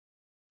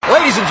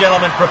Ladies and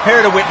gentlemen,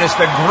 prepare to witness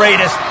the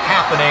greatest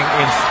happening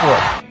in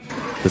sport.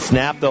 The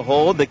snap, the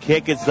hold, the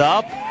kick is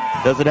up.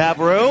 Does it have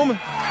room?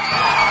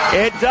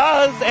 It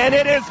does, and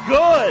it is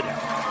good.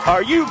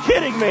 Are you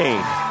kidding me?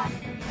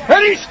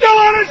 And he's still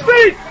on his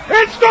feet.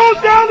 It goes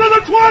down to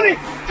the 20,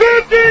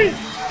 15,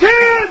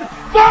 10,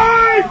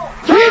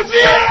 5, he's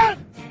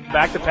in.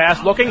 Back to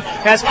pass, looking,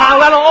 has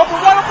Colorado open,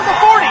 run up to the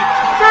 40,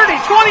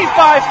 30,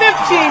 25,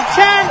 15,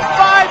 10,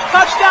 5,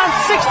 touchdown,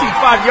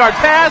 65-yard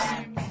pass.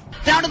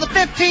 Down to the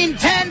 15,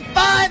 10,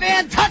 5,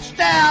 and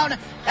touchdown,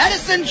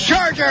 Edison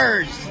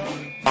Chargers.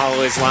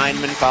 Follow his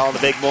linemen, follow the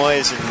big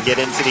boys, and get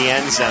into the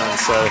end zone.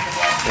 So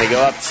they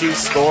go up 2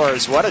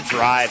 scores. What a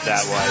drive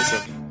that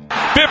was.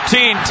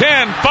 15,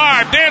 10,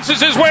 5, dances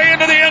his way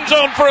into the end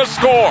zone for a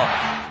score.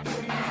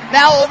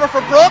 Now over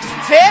for Brooks,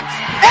 tipped,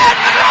 and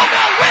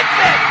Monroeville wins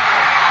it.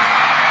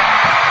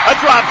 A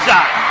drop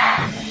shot.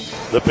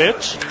 The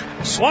pitch,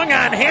 swung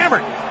on,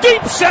 hammered,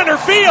 deep center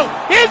field.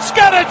 It's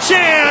got a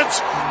chance.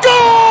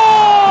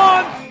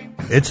 Gone!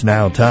 It's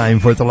now time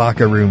for The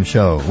Locker Room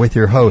Show with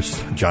your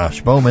hosts,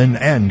 Josh Bowman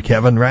and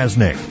Kevin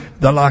Rasnick.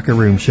 The Locker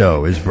Room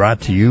Show is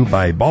brought to you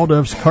by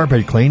Baldoff's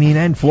Carpet Cleaning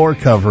and Floor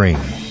Covering,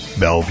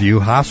 Bellevue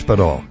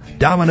Hospital,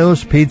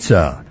 Domino's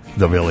Pizza,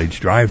 The Village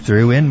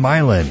Drive-Thru in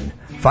Milan,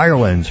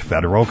 Firelands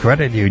Federal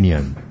Credit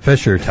Union,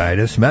 Fisher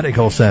Titus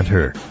Medical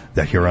Center,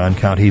 the Huron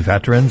County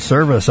Veterans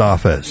Service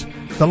Office,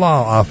 the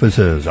law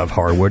offices of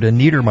Harwood and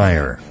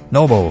Niedermeyer,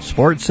 Noble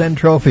Sports and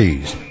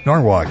Trophies,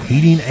 Norwalk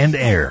Heating and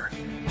Air,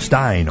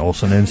 Stein,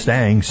 Olson and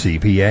Stang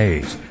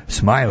CPAs,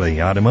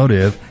 Smiley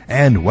Automotive,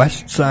 and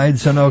Westside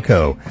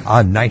Sunoco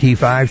on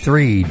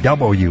 95.3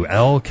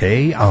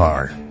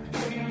 WLKR.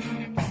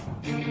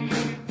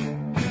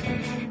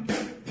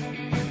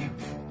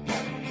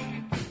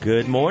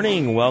 Good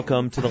morning.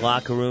 Welcome to the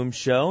Locker Room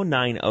Show,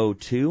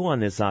 9:02 on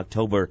this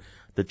October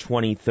the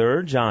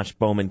 23rd. Josh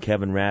Bowman,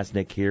 Kevin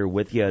Rasnick here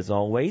with you as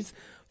always.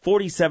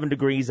 47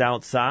 degrees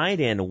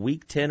outside and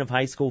week 10 of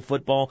high school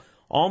football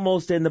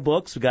almost in the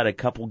books. We've got a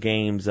couple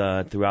games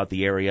throughout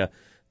the area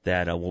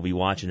that we'll be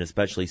watching,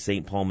 especially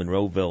St. Paul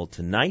Monroeville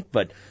tonight.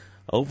 But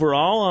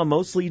overall,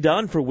 mostly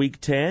done for week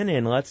 10.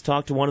 And let's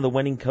talk to one of the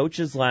winning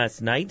coaches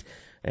last night,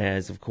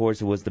 as, of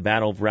course, it was the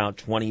battle of Route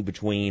 20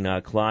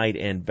 between Clyde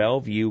and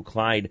Bellevue.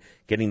 Clyde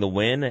getting the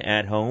win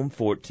at home,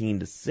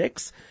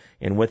 14-6.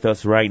 And with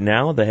us right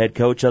now, the head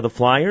coach of the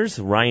Flyers,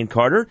 Ryan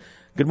Carter.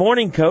 Good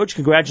morning, Coach.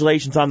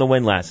 Congratulations on the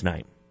win last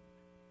night.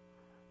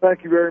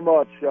 Thank you very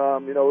much. It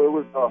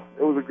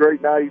was a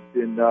great night,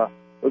 and it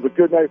was a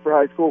good night for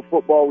high school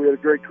football. We had a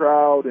great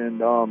crowd,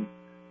 and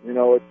it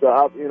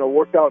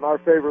worked out in our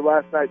favor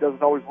last night.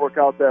 Doesn't always work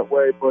out that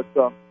way, but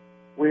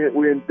we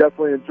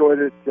definitely enjoyed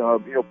it.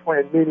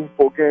 Playing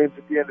meaningful games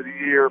at the end of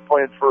the year,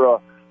 playing for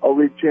a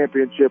league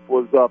championship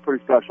was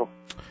pretty special.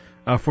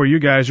 For you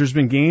guys, there's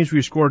been games where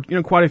you scored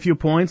quite a few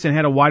points and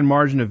had a wide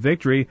margin of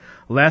victory.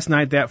 Last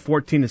night, that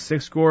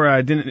 14-6 score,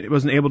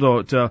 wasn't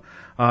able to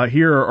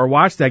hear or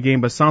watch that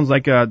game, but sounds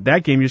like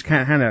that game you just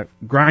kind of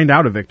grind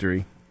out a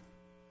victory.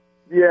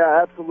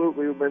 Yeah,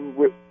 absolutely. I mean,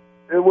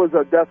 it was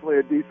definitely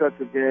a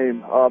defensive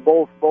game.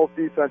 Both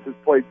defenses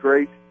played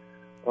great.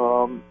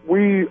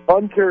 We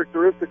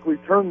uncharacteristically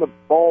turned the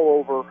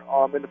ball over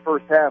in the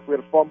first half. We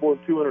had a fumble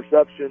and 2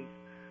 interceptions.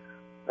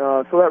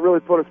 So that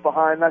really put us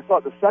behind. And I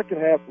thought the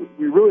second half,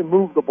 we really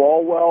moved the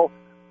ball well,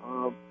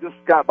 just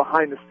got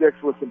behind the sticks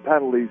with some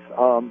penalties.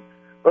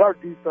 But our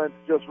defense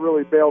just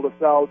really bailed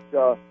us out,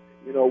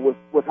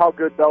 with how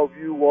good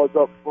Bellevue was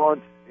up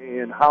front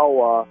and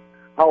how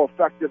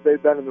effective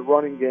they've been in the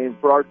running game.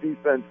 For our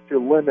defense to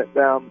limit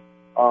them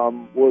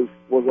was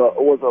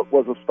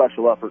a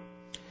special effort.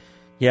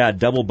 Yeah,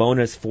 double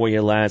bonus for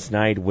you last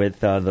night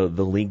with the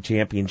league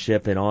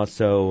championship and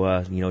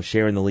also,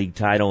 sharing the league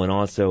title and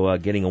also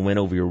getting a win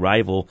over your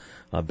rival,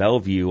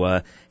 Bellevue.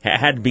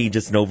 Had to be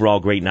just an overall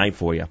great night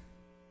for you.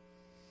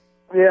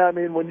 Yeah, I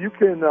mean, when you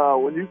can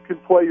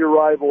play your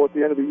rival at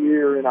the end of the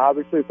year, and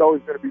obviously it's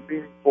always going to be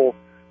meaningful,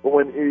 but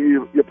when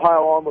you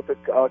pile on with the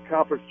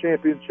conference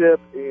championship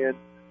and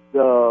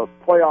the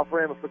playoff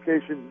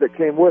ramifications that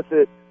came with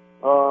it,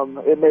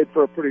 it made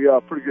for a pretty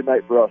good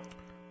night for us.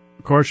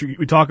 Of course,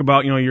 we talk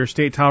about, your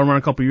state title run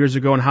a couple of years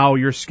ago and how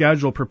your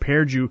schedule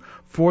prepared you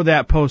for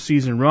that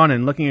postseason run.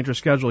 And looking at your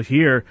schedule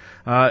here,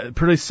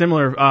 pretty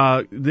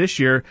similar this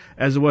year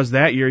as it was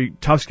that year.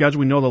 Tough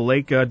schedule. We know the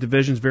Lake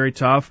Division's very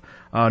tough.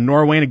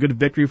 Norway, and a good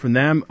victory from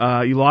them.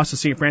 You lost to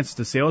St. Francis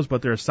de Sales,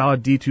 but they're a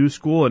solid D2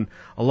 school, and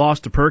a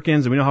loss to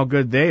Perkins, and we know how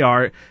good they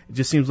are. It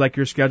just seems like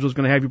your schedule is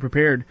going to have you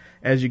prepared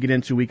as you get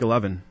into Week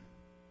 11.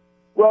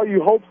 Well,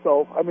 you hope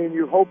so. I mean,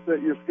 you hope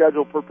that your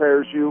schedule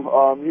prepares you.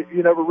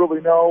 You never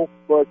really know,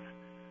 but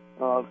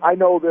I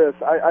know this.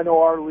 I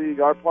know our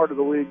league, our part of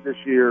the league this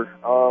year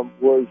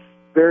was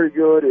very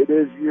good. It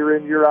is year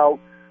in, year out.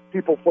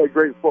 People play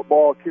great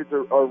football. Kids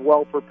are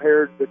well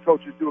prepared. The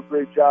coaches do a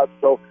great job.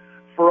 So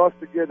for us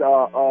to get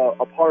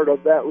a part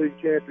of that league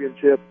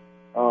championship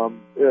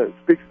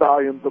speaks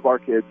volumes of our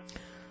kids.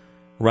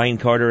 Ryan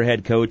Carter,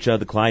 head coach of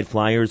the Clyde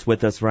Flyers,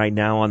 with us right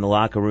now on the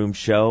Locker Room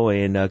Show.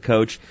 And,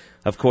 Coach,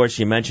 Of course,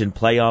 you mentioned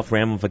playoff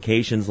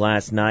ramifications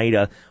last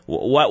night.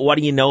 What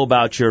do you know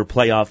about your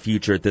playoff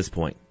future at this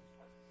point?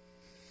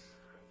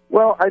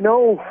 Well, I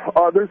know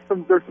there's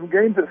some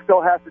games that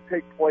still have to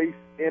take place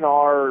in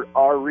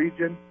our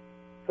region,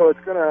 so it's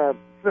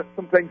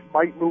some things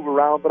might move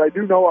around. But I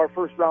do know our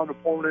first round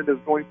opponent is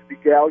going to be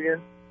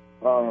Gallion.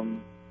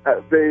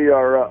 They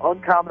are an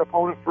uncommon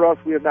opponent for us.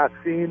 We have not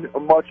seen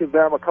much of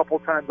them, a couple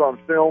times on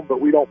film,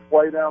 but we don't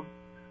play them.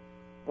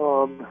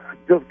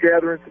 Just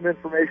gathering some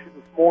information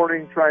this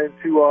morning, trying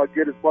to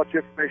get as much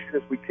information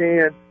as we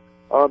can,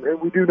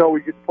 and we do know we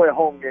get to play a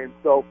home game.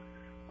 So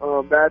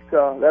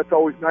that's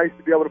always nice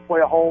to be able to play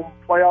a home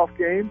playoff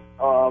game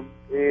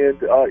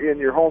and in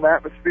your home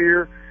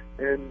atmosphere.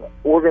 And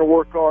we're going to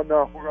work on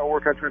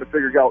trying to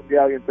figure out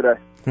Gallion today.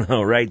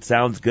 All right,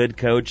 sounds good,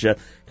 Coach.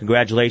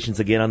 Congratulations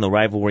again on the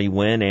rivalry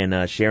win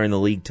and sharing the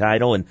league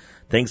title. And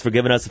thanks for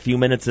giving us a few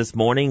minutes this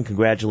morning.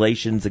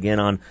 Congratulations again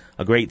on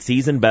a great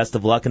season. Best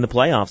of luck in the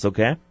playoffs,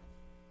 okay?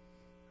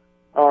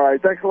 All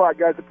right, thanks a lot,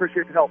 guys.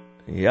 Appreciate the help.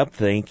 Yep,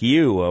 thank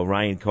you.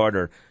 Ryan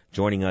Carter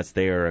joining us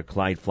there,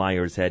 Clyde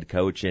Flyers head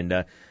coach.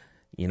 And,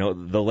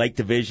 the Lake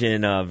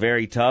Division,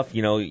 very tough.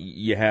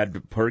 You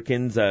had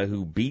Perkins,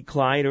 who beat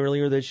Clyde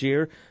earlier this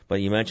year,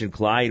 but you mentioned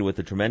Clyde with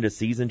a tremendous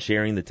season,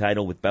 sharing the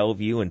title with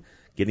Bellevue and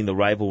getting the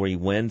rivalry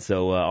win.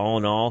 So, all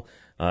in all,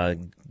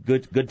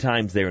 good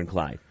times there in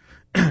Clyde.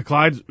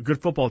 Clyde's a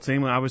good football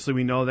team. Obviously,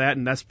 we know that,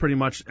 and that's pretty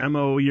much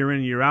MO year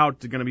in, year out.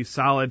 They're going to be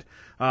solid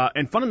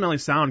and fundamentally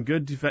sound,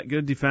 good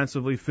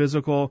defensively,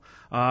 physical,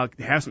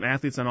 have some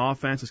athletes on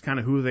offense. It's kind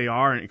of who they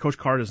are, and Coach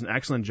Carter does an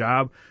excellent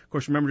job. Of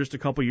course, remember just a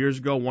couple years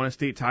ago, won a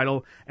state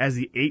title as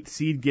the 8th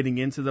seed getting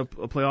into the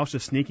playoffs,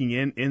 just sneaking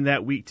in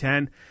that Week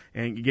 10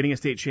 and getting a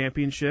state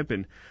championship.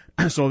 And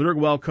so they're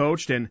well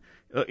coached, and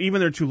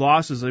even their 2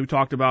 losses, we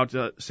talked about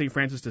St.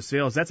 Francis de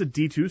Sales, that's a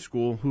D2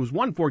 school who's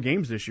won 4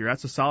 games this year.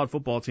 That's a solid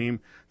football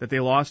team that they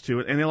lost to.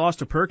 And they lost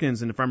to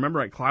Perkins, and if I remember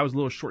right, Clyde was a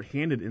little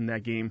short-handed in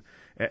that game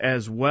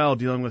as well,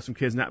 dealing with some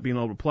kids not being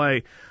able to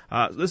play.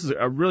 This is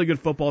a really good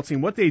football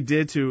team. What they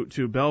did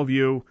to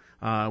Bellevue,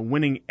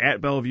 winning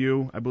at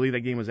Bellevue, I believe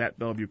that game was at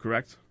Bellevue,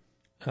 correct?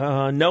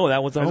 No,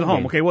 that was a home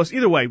game. Okay, well, it's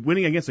either way,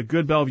 winning against a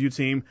good Bellevue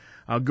team,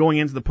 going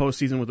into the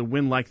postseason with a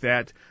win like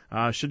that,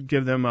 should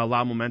give them a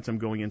lot of momentum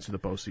going into the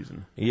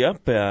postseason.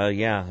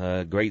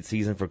 Yep, great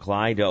season for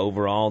Clyde.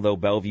 Overall, though,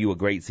 Bellevue, a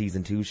great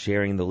season too,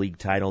 sharing the league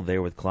title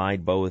there with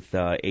Clyde, both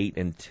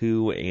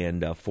 8-2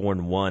 and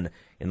 4-1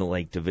 in the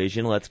Lake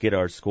Division. Let's get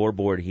our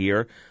scoreboard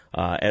here.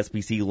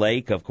 SBC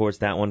Lake, of course,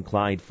 that one,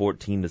 Clyde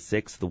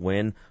 14-6, the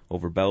win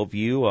over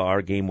Bellevue.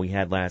 Our game we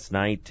had last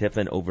night,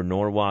 Tiffin over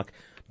Norwalk,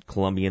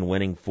 Columbian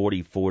winning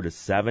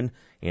 44-7,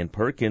 and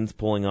Perkins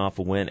pulling off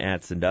a win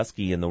at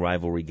Sandusky in the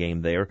rivalry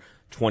game there,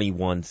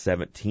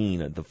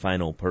 21-17. The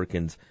final,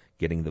 Perkins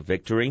getting the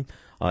victory.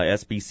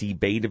 SBC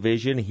Bay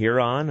Division,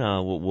 Huron.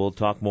 We'll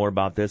talk more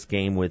about this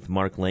game with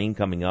Mark Lane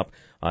coming up.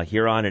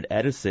 Huron at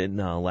Edison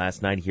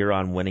last night.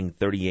 Huron winning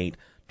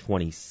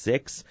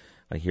 38-26.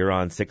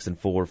 Huron 6-4,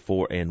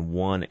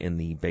 4-1 in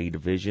the Bay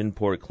Division.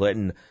 Port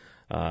Clinton.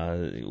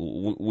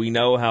 We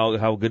know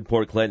how good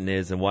Port Clinton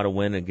is, and what a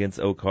win against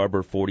Oak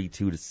Harbor,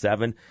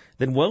 42-7.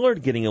 Then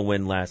Willard getting a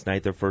win last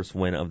night, their first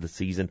win of the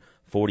season,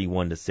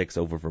 41-6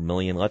 over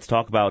Vermilion. Let's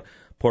talk about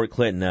Port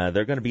Clinton.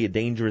 They're going to be a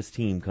dangerous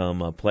team come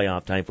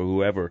playoff time for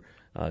whoever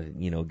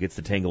gets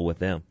to tangle with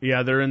them.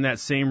 Yeah, they're in that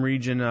same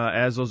region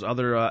as those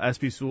other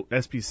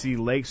SPC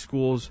Lake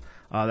schools.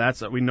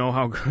 We know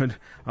how good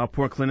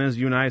Port Clinton is.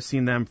 You and I have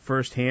seen them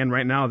firsthand.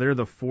 Right now, they're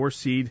the 4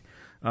 seed.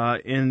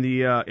 In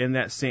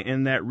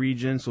that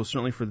region, so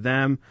certainly for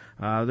them,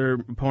 their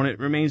opponent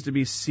remains to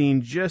be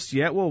seen just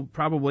yet. We'll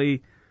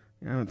probably,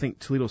 I don't think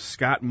Toledo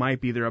Scott might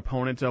be their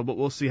opponent, but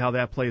we'll see how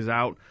that plays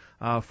out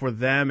for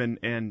them.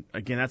 And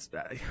again, that's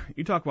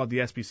you talk about the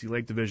SBC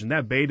Lake Division,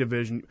 that Bay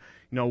Division,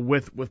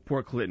 with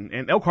Port Clinton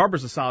and Elk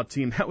Harbor's a solid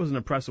team. That was an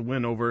impressive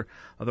win over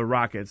the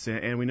Rockets,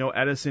 and we know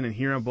Edison and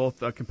Huron, both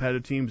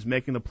competitive teams,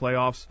 making the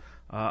playoffs.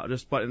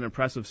 But an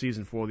impressive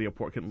season for the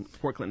Port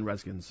Clinton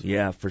Redskins.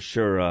 Yeah, for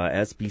sure.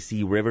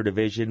 SBC River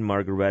Division,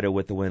 Margaretta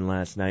with the win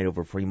last night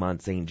over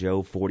Fremont St.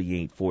 Joe,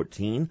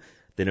 48-14.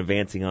 Then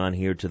advancing on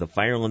here to the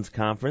Firelands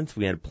Conference,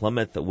 we had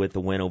Plymouth with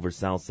the win over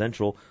South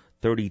Central,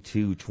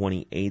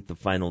 32-28, the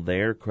final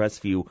there.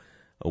 Crestview,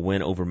 a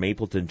win over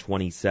Mapleton,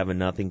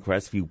 27-0.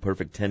 Crestview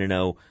perfect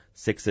 10-0,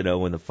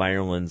 6-0 in the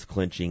Firelands,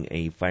 clinching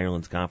a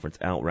Firelands Conference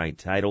outright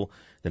title.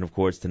 Then, of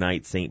course,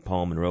 tonight, St.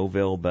 Paul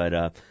Monroeville,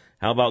 but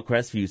how about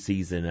Crestview's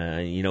season?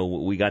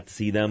 We got to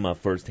see them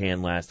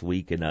firsthand last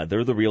week, and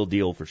they're the real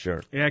deal for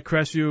sure. Yeah,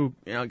 Crestview,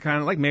 kind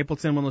of like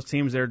Mapleton, one of those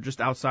teams. They're just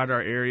outside our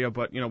area,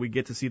 but we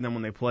get to see them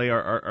when they play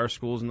our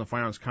schools in the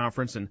Finals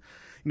Conference, and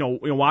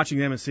watching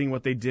them and seeing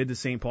what they did to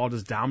St. Paul,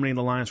 just dominating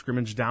the line of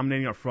scrimmage,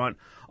 dominating up front.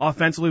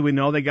 Offensively, we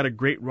know they got a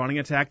great running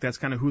attack. That's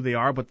kind of who they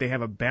are, but they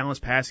have a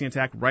balanced passing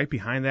attack right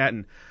behind that.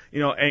 And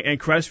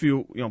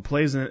Crestview,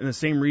 plays in the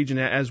same region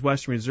as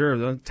Western Reserve.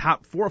 The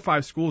top 4 or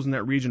 5 schools in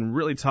that region,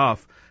 really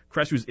tough.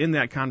 Crestview is in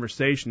that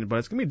conversation, but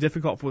it's going to be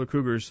difficult for the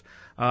Cougars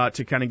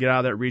to kind of get out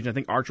of that region. I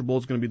think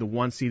Archibald's going to be the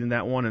 1 seed in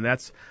that one, and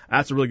that's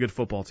a really good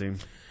football team.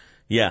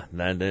 Yeah,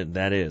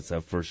 that is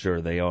for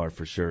sure. They are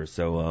for sure.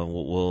 So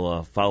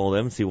we'll follow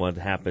them, see what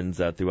happens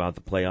throughout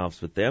the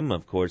playoffs with them.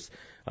 Of course,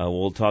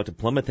 we'll talk to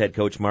Plymouth head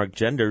coach Mark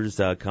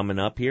Genders coming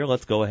up here.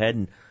 Let's go ahead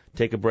and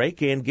take a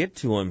break and get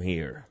to him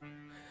here.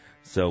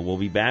 So we'll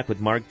be back with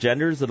Mark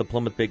Genders of the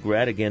Plymouth Big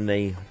Red. Again,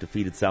 they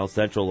defeated South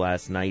Central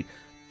last night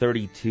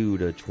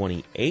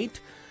 32-28.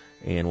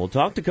 And we'll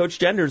talk to Coach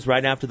Genders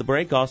right after the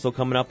break. Also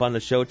coming up on the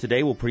show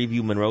today, we'll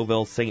preview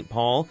Monroeville, St.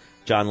 Paul.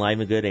 John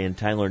Livengood and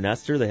Tyler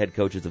Nestor, the head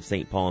coaches of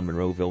St. Paul and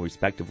Monroeville,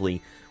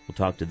 respectively. We'll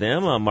talk to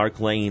them.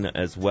 Mark Lane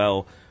as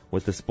well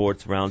with the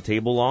Sports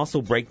Roundtable. We'll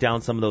also break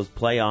down some of those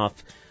playoff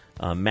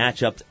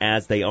matchups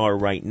as they are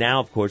right now.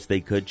 Of course, they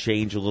could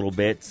change a little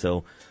bit,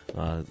 so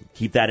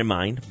keep that in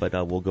mind. But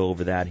we'll go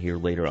over that here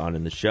later on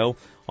in the show.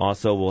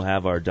 Also, we'll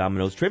have our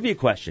Domino's trivia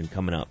question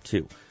coming up,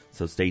 too.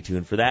 So stay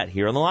tuned for that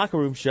here on the Locker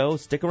Room Show.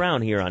 Stick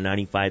around here on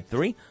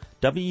 95.3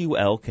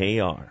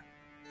 WLKR.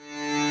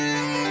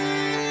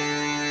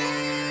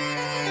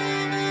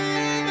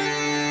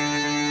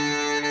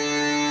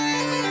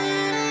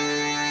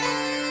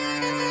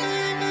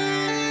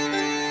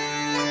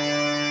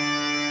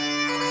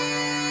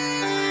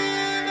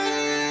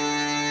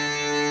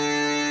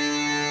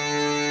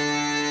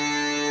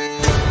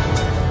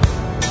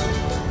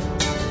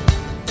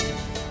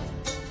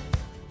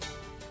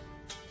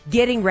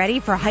 Getting ready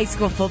for high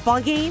school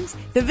football games?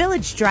 The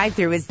Village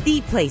Drive-Thru is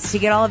the place to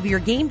get all of your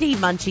game day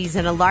munchies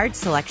and a large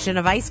selection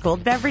of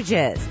ice-cold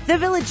beverages. The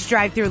Village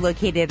Drive-Thru,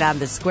 located on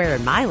the square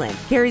in Milan,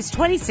 carries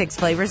 26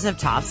 flavors of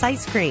Tops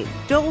ice cream,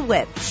 Dole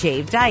Whip,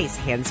 shaved ice,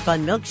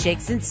 hand-spun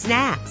milkshakes, and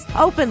snacks.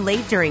 Open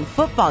late during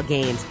football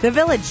games, the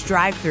Village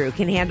Drive-Thru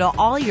can handle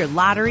all your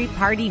lottery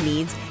party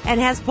needs and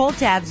has pull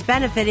tabs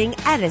benefiting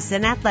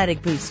Edison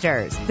Athletic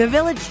Boosters. The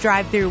Village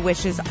Drive-Thru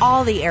wishes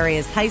all the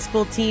area's high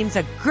school teams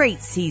a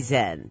great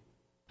season.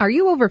 Are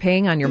you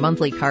overpaying on your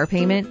monthly car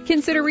payment?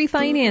 Consider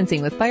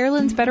refinancing with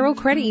Firelands Federal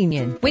Credit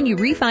Union. When you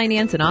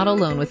refinance an auto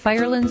loan with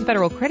Firelands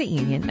Federal Credit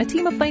Union, a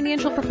team of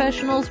financial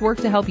professionals work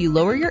to help you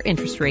lower your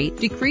interest rate,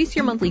 decrease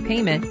your monthly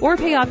payment, or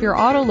pay off your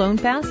auto loan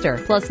faster.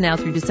 Plus, now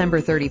through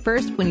December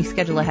 31st, when you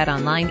schedule ahead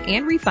online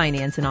and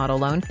refinance an auto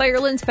loan,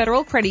 Firelands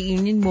Federal Credit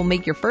Union will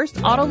make your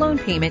first auto loan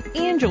payment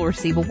and you'll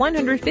receive a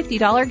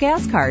 $150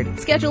 gas card.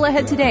 Schedule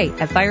ahead today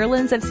at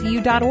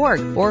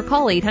firelandsfcu.org or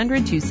call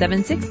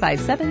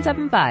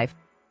 800-276-5775.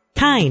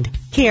 Kind,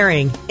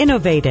 caring,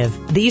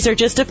 innovative. These are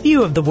just a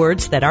few of the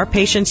words that our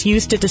patients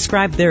use to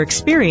describe their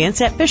experience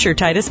at Fisher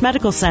Titus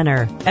Medical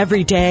Center.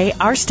 Every day,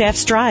 our staff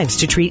strives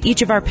to treat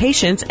each of our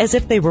patients as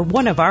if they were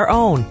one of our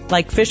own,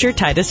 like Fisher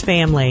Titus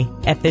family.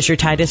 At Fisher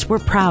Titus, we're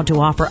proud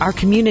to offer our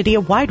community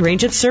a wide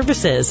range of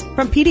services,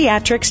 from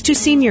pediatrics to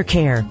senior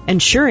care,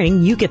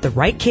 ensuring you get the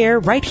right care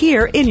right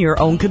here in your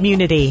own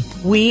community.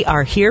 We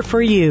are here for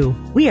you.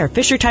 We are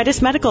Fisher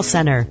Titus Medical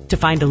Center. To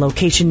find a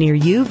location near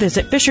you,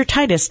 visit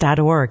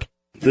fishertitus.org.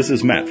 This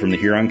is Matt from the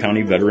Huron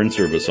County Veteran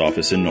Service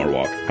Office in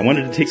Norwalk. I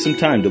wanted to take some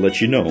time to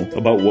let you know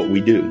about what we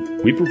do.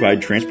 We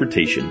provide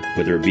transportation,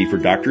 whether it be for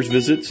doctor's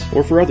visits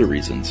or for other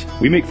reasons.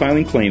 We make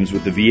filing claims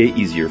with the VA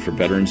easier for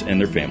veterans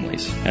and their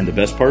families. And the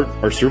best part,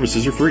 our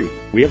services are free.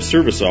 We have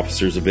service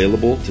officers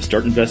available to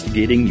start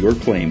investigating your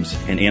claims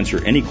and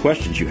answer any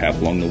questions you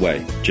have along the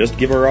way. Just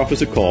give our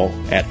office a call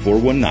at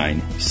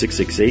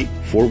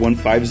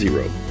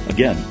 419-668-4150.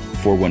 Again,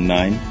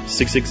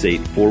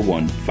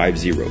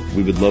 419-668-4150.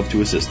 We would love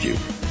to assist you.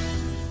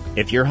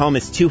 If your home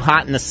is too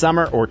hot in the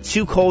summer or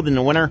too cold in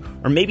the winter,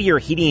 or maybe your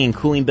heating and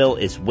cooling bill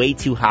is way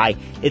too high,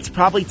 it's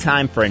probably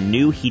time for a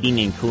new heating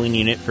and cooling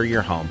unit for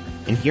your home.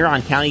 In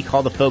Huron County,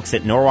 call the folks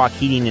at Norwalk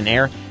Heating and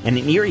Air, and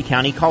in Erie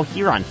County, call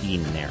Huron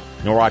Heating and Air.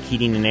 Norwalk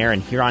Heating and Air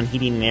and Huron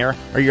Heating and Air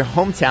are your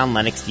hometown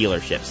Lennox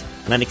dealerships.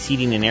 Lennox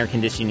Heating and Air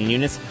Conditioning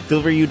units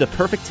deliver you the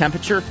perfect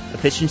temperature,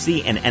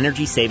 efficiency, and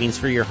energy savings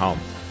for your home.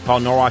 Call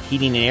Norwalk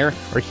Heating and Air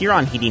or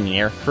Huron Heating and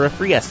Air for a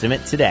free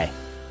estimate today.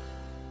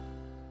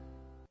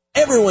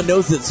 Everyone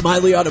knows that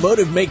Smiley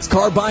Automotive makes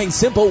car buying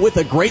simple with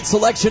a great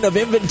selection of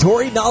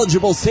inventory,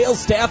 knowledgeable sales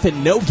staff,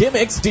 and no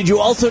gimmicks. Did you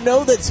also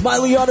know that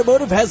Smiley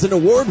Automotive has an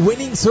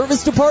award-winning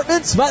service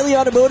department? Smiley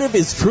Automotive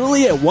is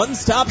truly a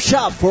one-stop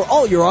shop for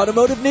all your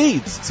automotive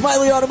needs.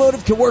 Smiley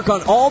Automotive can work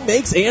on all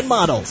makes and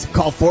models.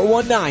 Call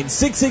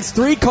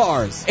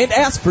 419-663-CARS and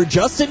ask for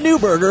Justin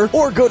Newberger,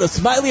 or go to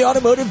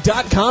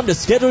smileyautomotive.com to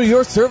schedule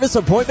your service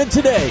appointment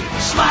today.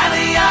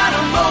 Smiley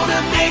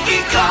Automotive,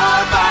 making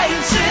car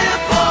buying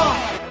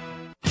simple.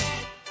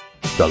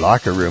 The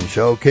Locker Room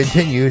Show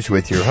continues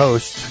with your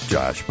hosts,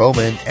 Josh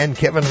Bowman and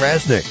Kevin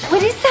Rasnick.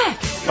 What is that?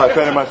 I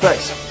painted my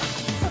face.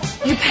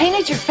 You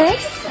painted your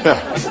face?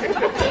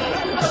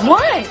 Yeah.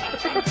 Why?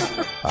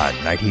 On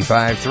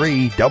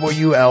 95.3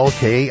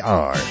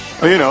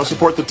 WLKR. Well, you know,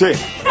 support the team.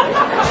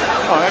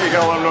 Oh, hey, you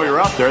gotta let them know you're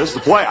out there. This is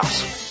the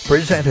playoffs.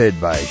 Presented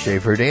by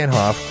Schaefer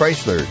Danhoff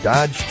Chrysler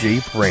Dodge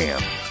Jeep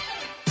Ram.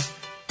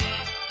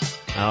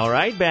 All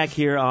right, back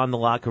here on the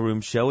Locker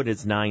Room Show. It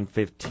is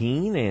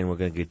 9:15, and we're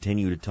going to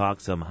continue to talk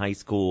some high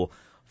school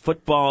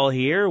football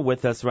here.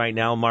 With us right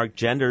now, Mark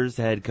Genders,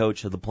 head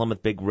coach of the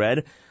Plymouth Big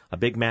Red. A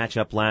big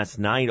matchup last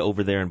night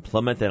over there in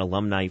Plymouth at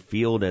Alumni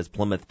Field as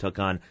Plymouth took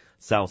on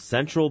South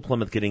Central.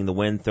 Plymouth getting the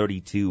win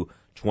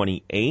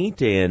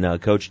 32-28,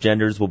 and Coach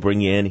Genders will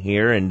bring you in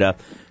here. And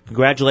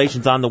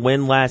congratulations on the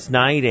win last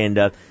night,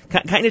 and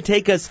kind of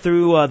take us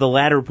through the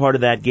latter part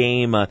of that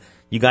game.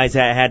 You guys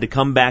had to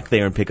come back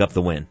there and pick up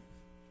the win.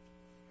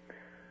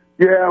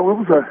 Yeah, it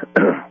was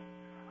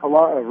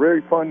a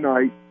very fun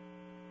night.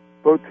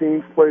 Both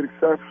teams played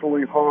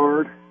exceptionally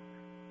hard.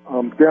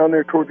 Down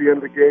there toward the end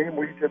of the game,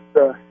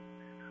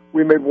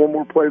 we made one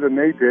more play than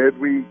they did.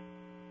 We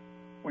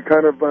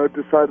kind of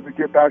decided to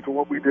get back to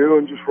what we do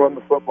and just run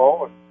the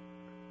football,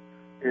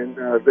 and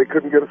they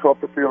couldn't get us off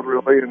the field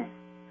really.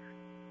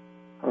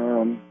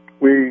 And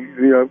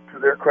to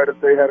their credit,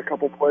 they had a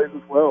couple plays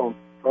as well.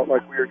 Felt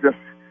like we were just,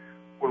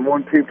 when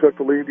one team took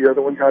the lead, the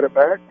other one got it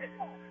back.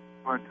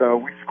 But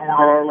we scored on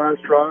our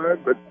last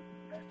drive. But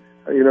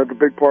the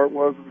big part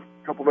was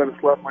a couple minutes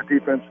left. My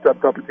defense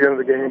stepped up at the end of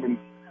the game and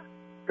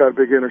got a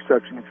big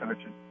interception to finish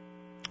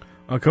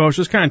it. Coach,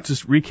 just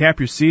recap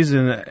your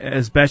season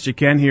as best you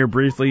can here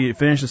briefly. You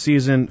finished the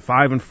season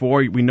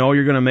 5-4. We know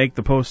you're going to make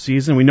the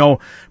postseason. We know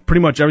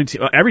pretty much every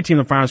team in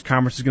the Finals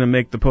Conference is going to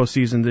make the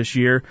postseason this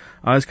year.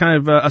 It's kind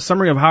of a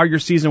summary of how your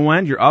season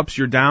went, your ups,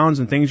 your downs,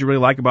 and things you really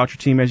like about your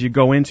team as you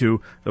go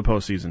into the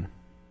postseason.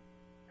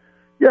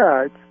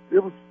 Yeah,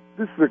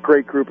 this is a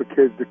great group of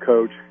kids to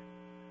coach.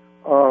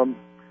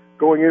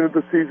 Going into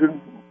the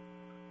season,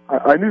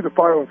 I knew the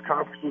Finals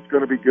Conference was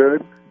going to be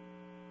good,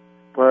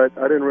 but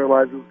I didn't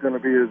realize it was going to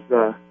be as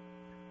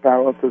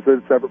balanced as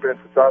it's ever been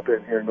since I've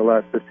been here in the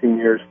last 15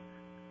 years.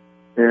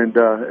 And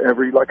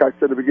like I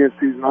said at the beginning of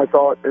the season, I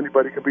thought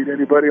anybody could beat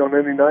anybody on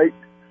any night,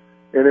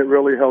 and it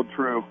really held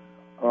true.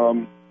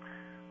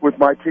 With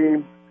my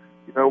team,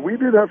 we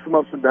did have some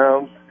ups and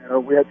downs.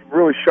 We had some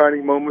really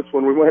shining moments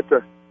when we went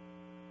to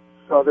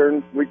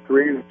Southern week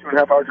 3, the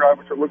 2.5-hour drive,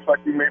 which it looks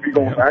like we may be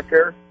going back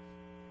there,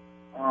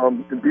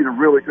 and beat a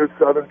really good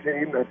Southern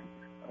team that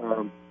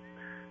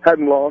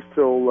hadn't lost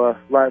till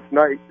last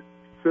night,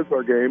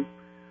 Sizzler game.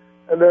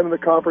 And then in the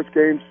conference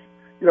games,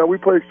 we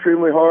played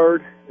extremely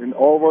hard in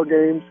all of our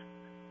games,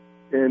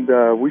 and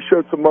we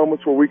showed some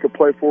moments where we could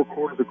play 4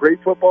 quarters of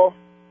great football,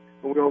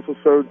 and we also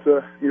showed,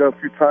 a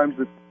few times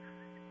that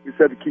we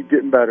said to keep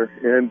getting better.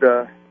 And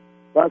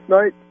last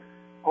night,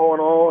 all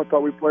in all, I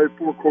thought we played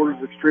 4 quarters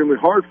of extremely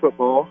hard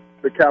football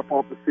to cap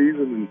off the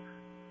season, and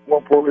more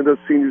importantly, those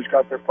seniors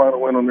got their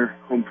final win on their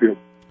home field.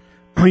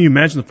 You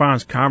mentioned the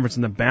Finals Conference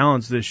and the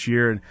balance this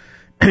year, and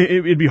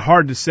it'd be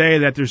hard to say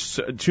that there's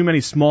too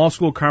many small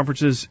school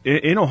conferences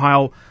in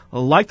Ohio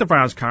like the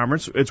Finals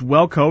Conference. It's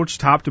well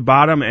coached, top to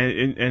bottom,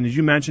 and as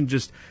you mentioned,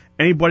 just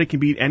anybody can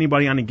beat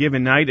anybody on a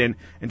given night, and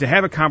to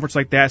have a conference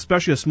like that,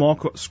 especially a small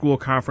school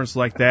conference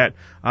like that,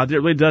 that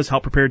really does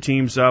help prepare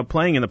teams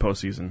playing in the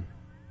postseason.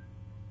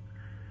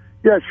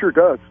 Yeah, it sure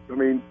does. I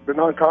mean, the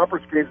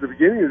non-conference games at the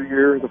beginning of the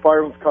year, the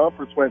Finals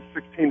Conference went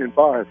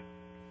 16-5.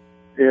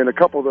 And a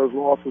couple of those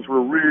losses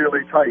were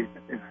really tight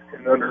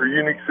and under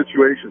unique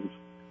situations.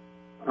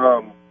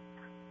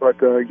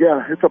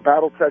 It's a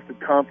battle-tested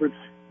conference.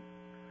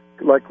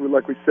 Like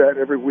we said,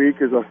 every week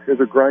is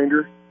a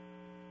grinder.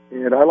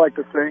 And I like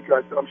to think,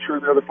 I'm sure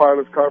the other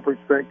Finals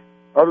Conference think,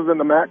 other than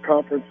the MAC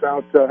Conference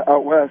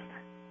out west,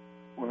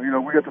 well,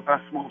 we got the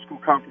best small school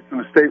conference in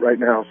the state right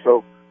now,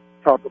 so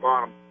top to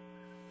bottom.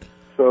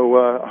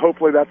 So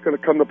hopefully that's going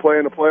to come to play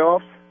in the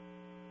playoffs.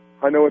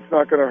 I know it's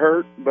not going to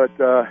hurt, but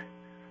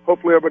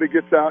hopefully everybody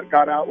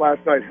got out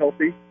last night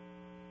healthy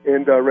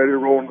and ready to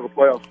roll into the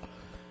playoffs.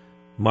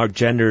 Mark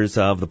Genders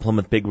of the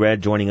Plymouth Big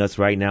Red joining us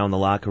right now on the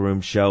Locker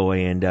Room Show.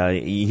 And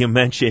you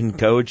mentioned,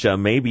 Coach,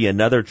 maybe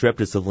another trip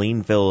to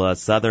Salineville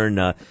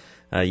Southern.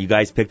 You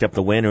guys picked up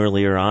the win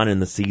earlier on in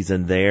the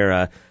season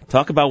there.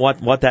 Talk about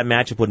what that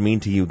matchup would mean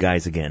to you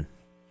guys again.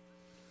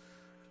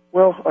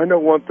 Well, I know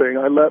one thing.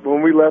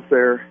 When we left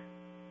there,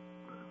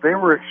 they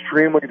were an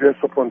extremely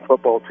disciplined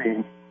football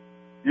team.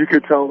 You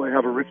could tell they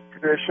have a rich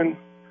tradition.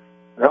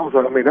 That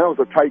was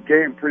a tight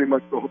game, pretty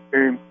much the whole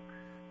game.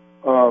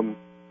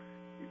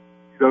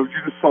 You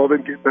just saw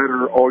them get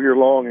better all year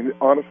long, and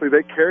honestly,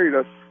 they carried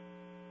us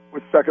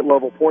with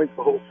second-level points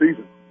the whole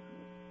season.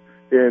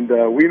 And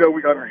we know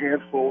we got our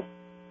hands full.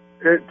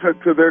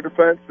 To their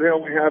defense, they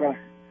only had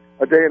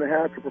a day and a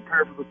half to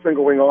prepare for the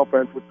single-wing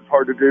offense, which is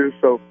hard to do.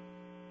 So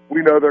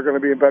we know they're going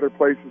to be in better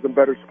places and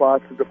better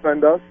spots to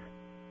defend us,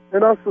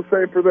 and us the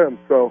same for them.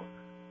 So,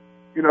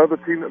 the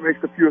team that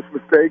makes the fewest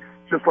mistakes,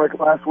 just like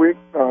last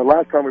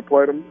time we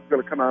played them, is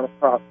going to come out on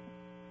top.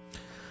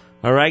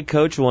 All right,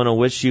 Coach, we want to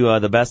wish you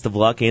the best of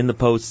luck in the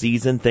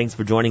postseason. Thanks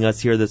for joining us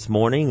here this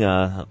morning.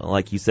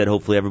 Like you said,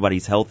 hopefully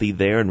everybody's healthy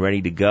there and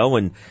ready to go,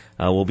 and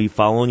we'll be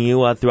following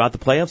you throughout the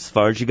playoffs as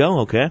far as you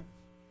go, okay?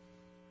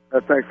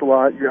 Thanks a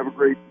lot. You have a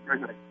great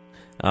night.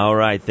 All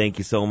right, thank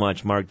you so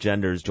much. Mark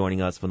Genders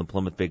joining us from the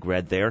Plymouth Big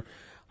Red there.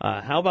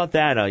 How about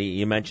that?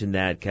 You mentioned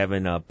that,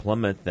 Kevin,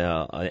 Plymouth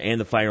and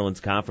the Firelands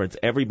Conference,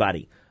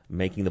 everybody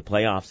making the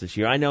playoffs this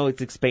year. I know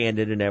it's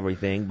expanded and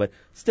everything, but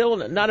still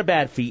not a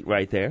bad feat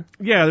right there.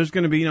 Yeah, there's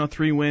going to be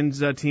 3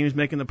 wins teams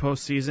making the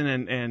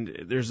postseason,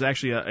 and there's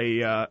actually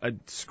a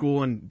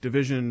school in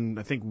Division,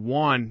 I think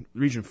 1,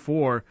 Region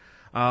 4,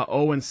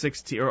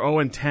 0-16 or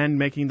 0-10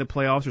 making the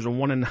playoffs. There's a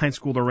 1-9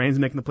 school, Lorraine's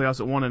making the playoffs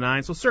at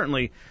 1-9. So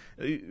certainly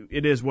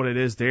it is what it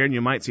is there, and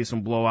you might see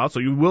some blowouts. So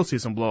you will see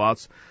some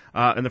blowouts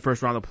in the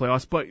first round of the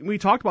playoffs. But we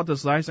talked about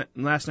this last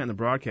night in the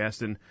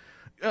broadcast, and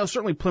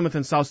certainly Plymouth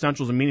and South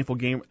Central is a meaningful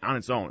game on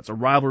its own. It's a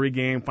rivalry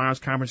game, finals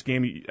conference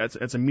game.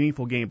 It's a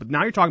meaningful game. But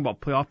now you're talking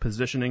about playoff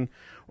positioning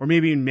or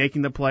maybe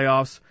making the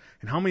playoffs.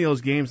 And how many of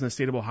those games in the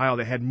state of Ohio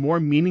that had more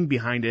meaning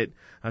behind it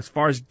as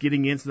far as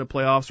getting into the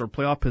playoffs or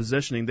playoff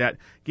positioning, that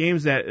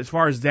games that, as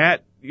far as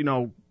that,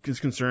 is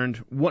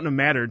concerned, wouldn't have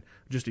mattered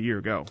just a year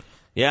ago.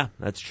 Yeah,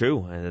 that's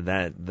true.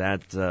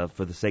 That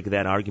for the sake of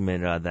that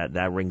argument,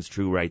 that rings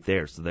true right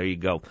there. So there you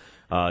go.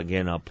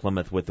 Again,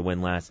 Plymouth with the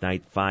win last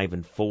night,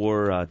 5-4,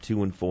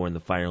 2-4 in the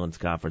Firelands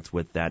Conference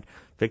with that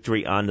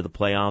victory onto the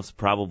playoffs,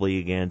 probably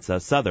against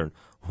Southern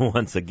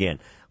once again.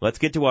 Let's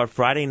get to our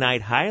Friday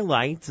night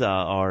highlights,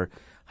 our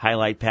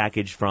highlight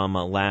package from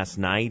last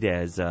night,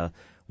 as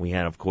we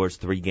had, of course,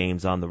 3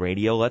 games on the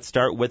radio. Let's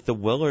start with the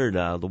Willard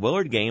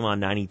game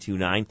on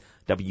 92.9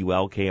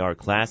 WLKR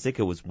Classic.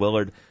 It was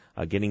Willard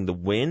getting the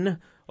win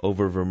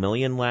over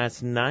Vermilion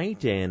last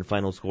night, and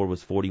final score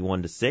was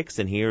 41-6.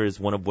 And here is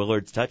one of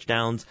Willard's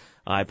touchdowns,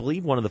 I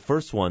believe one of the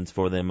first ones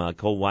for them,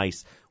 Cole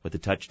Weiss with the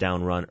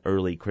touchdown run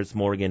early. Chris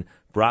Morgan,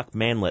 Brock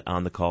Manlett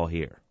on the call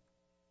here.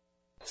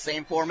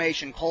 Same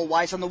formation. Cole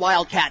Weiss on the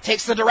Wildcat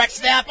takes the direct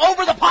snap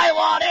over the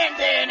pylon and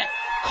in.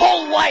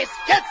 Cole Weiss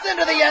gets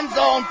into the end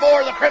zone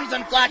for the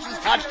Crimson Flashes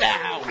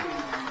touchdown.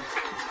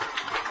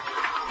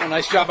 A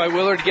nice job by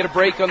Willard to get a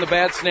break on the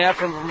bad snap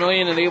from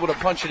Vermilion and able to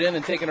punch it in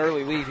and take an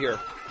early lead here.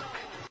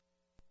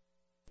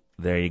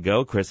 There you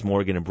go. Chris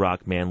Morgan and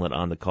Brock Manlett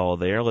on the call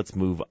there. Let's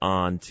move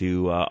on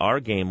to our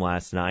game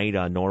last night,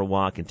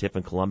 Norwalk and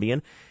Tiffin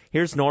Columbian.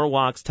 Here's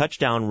Norwalk's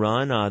touchdown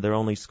run, their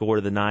only score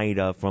of the night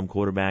from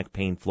quarterback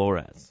Payne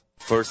Flores.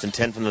 1st and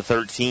 10 from the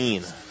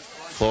 13.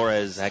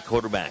 Flores at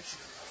quarterback.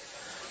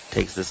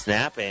 Takes the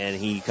snap, and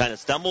he kind of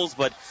stumbles,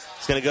 but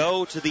it's going to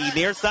go to the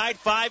near side,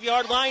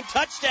 5-yard line.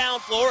 Touchdown,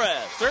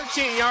 Flores.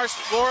 13 yards,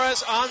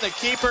 Flores on the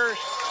keeper.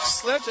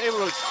 Slipped, able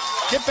to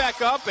get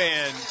back up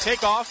and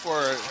take off for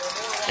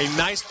a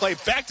nice play.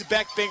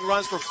 Back-to-back big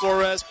runs for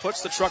Flores.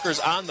 Puts the Truckers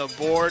on the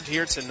board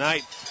here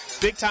tonight.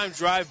 Big-time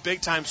drive,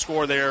 big-time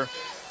score there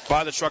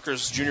by the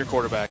Truckers junior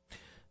quarterback.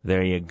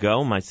 There you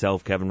go.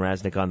 Myself, Kevin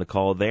Rasnick on the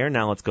call there.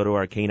 Now let's go to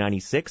our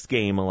K96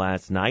 game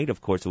last night.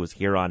 Of course, it was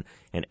Huron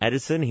and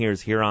Edison.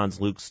 Here's Huron's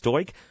Luke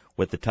Stoik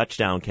with the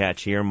touchdown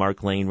catch here.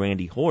 Mark Lane,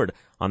 Randy Horde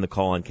on the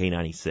call on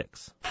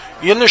K96.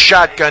 In the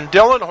shotgun,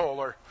 Dylan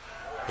Holer.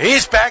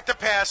 He's back to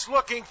pass,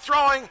 looking,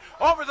 throwing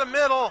over the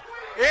middle,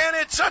 and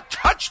it's a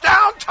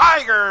touchdown,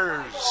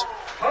 Tigers.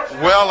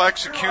 Well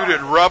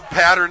executed rub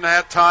pattern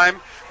that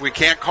time. We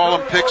can't call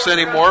them picks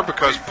anymore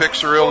because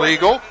picks are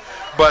illegal.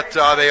 But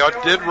they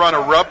did run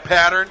a rub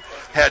pattern,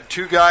 had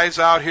 2 guys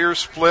out here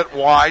split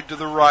wide to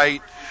the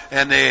right,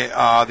 and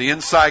the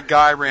inside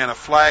guy ran a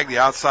flag, the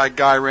outside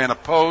guy ran a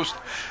post,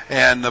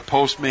 and the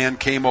post man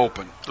came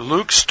open.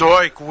 Luke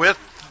Stoik with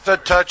the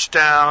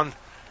touchdown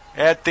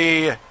at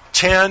the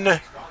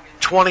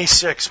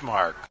 10:26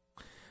 mark.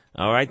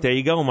 All right, there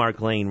you go,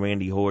 Mark Lane,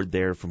 Randy Horde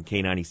there from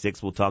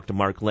K96. We'll talk to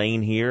Mark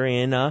Lane here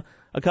in a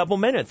couple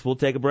minutes. We'll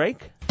take a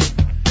break.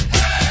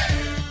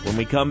 When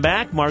we come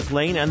back, Mark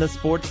Lane and the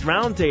Sports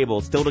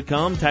Roundtable. Still to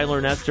come, Tyler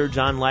Nestor,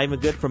 John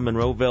Livengood from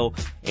Monroeville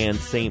and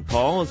St.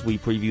 Paul as we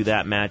preview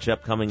that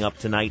matchup coming up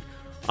tonight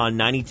on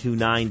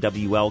 92.9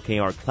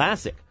 WLKR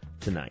Classic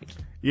tonight.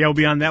 Yeah, we'll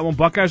be on that one.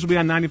 Buckeyes will be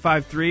on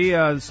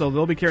 95.3, so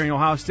they'll be carrying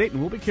Ohio State,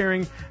 and we'll be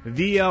carrying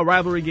the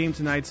rivalry game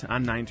tonight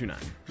on 929.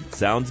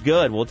 Sounds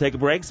good. We'll take a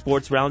break.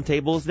 Sports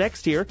Roundtable is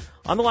next here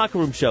on The Locker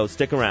Room Show.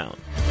 Stick around.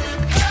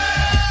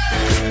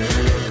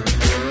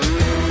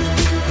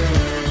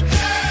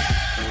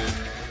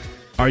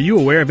 Are you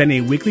aware of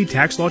any weekly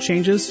tax law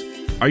changes?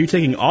 Are you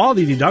taking all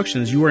the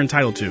deductions you are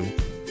entitled to?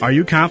 Are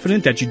you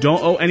confident that you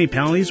don't owe any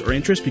penalties or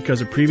interest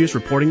because of previous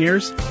reporting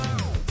errors?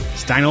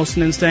 Stein,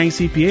 Olson & Stang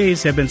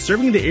CPAs have been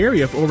serving the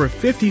area for over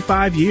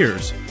 55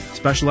 years,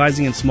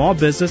 specializing in small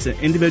business and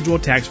individual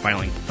tax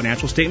filing,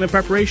 financial statement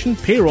preparation,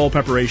 payroll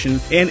preparation,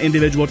 and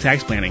individual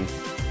tax planning.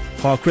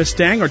 Call Chris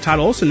Stang or Todd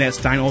Olson at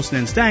Stein,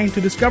 Olson & Stang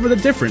to discover the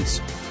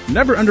difference.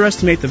 Never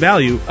underestimate the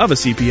value of a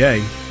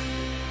CPA.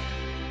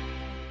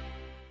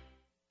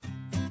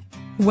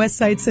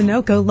 Westside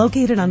Sunoco,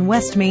 located on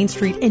West Main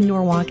Street in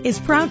Norwalk, is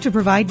proud to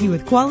provide you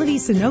with quality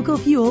Sunoco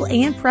fuel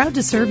and proud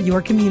to serve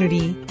your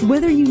community.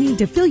 Whether you need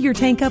to fill your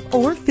tank up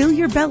or fill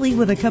your belly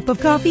with a cup of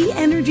coffee,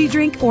 energy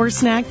drink, or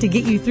snack to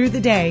get you through the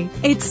day,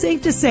 it's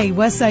safe to say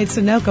Westside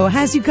Sunoco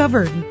has you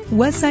covered.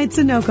 Westside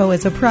Sunoco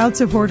is a proud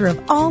supporter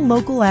of all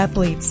local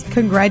athletes.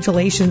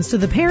 Congratulations to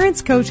the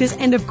parents, coaches,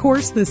 and of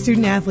course the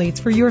student athletes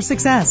for your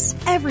success.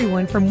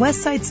 Everyone from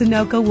Westside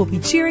Sunoco will be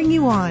cheering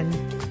you on.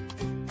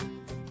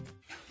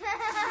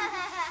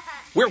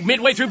 We're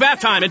midway through bath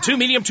time, and 2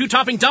 medium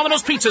 2-topping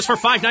Domino's pizzas for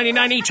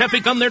 $5.99 each have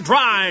begun their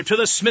drive to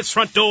the Smith's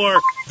front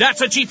door.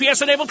 That's a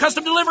GPS-enabled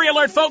custom delivery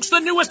alert, folks. The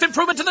newest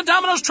improvement to the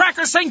Domino's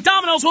tracker, saying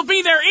Domino's will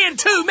be there in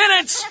 2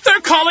 minutes.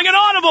 They're calling it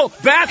audible.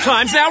 Bath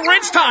time's now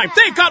rinse time.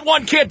 They've got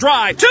 1 kid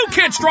dry, 2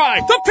 kids dry.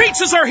 The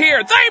pizzas are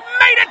here. They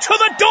made it to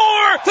the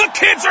door. The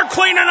kids are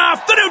clean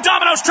enough. The new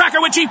Domino's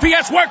tracker with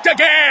GPS worked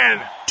again.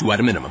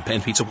 2-item minimum.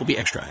 Pan pizza will be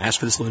extra. Ask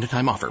for this limited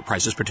time offer.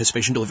 Prices,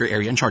 participation, delivery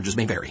area, and charges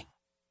may vary.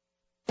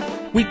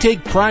 We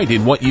take pride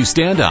in what you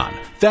stand on.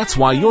 That's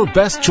why your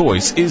best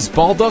choice is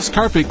Baldoff's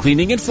Carpet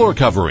Cleaning and Floor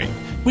Covering.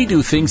 We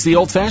do things the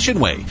old-fashioned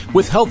way,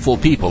 with helpful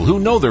people who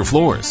know their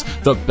floors.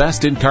 The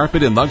best in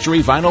carpet and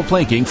luxury vinyl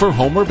planking for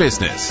home or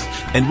business.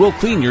 And we'll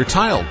clean your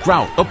tile,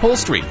 grout,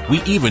 upholstery.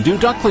 We even do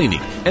duct cleaning,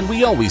 and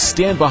we always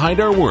stand behind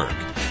our work.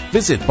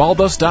 Visit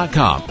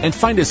baldoffs.com and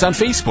find us on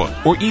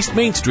Facebook or East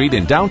Main Street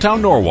in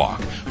downtown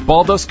Norwalk.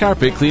 Baldoff's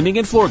Carpet Cleaning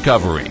and Floor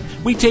Covering.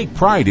 We take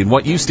pride in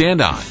what you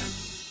stand on.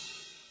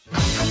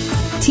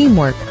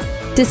 Teamwork,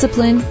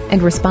 discipline,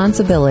 and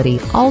responsibility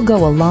all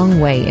go a long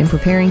way in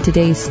preparing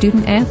today's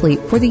student-athlete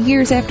for the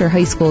years after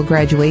high school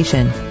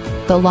graduation.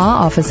 The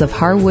Law Office of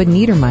Harwood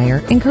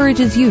Niedermeyer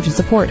encourages you to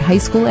support high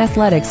school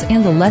athletics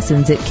and the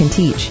lessons it can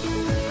teach.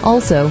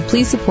 Also,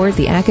 please support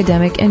the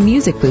academic and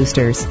music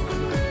boosters.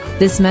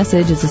 This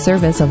message is a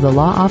service of the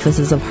Law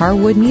Offices of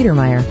Harwood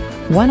Niedermeyer,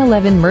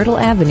 111 Myrtle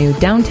Avenue,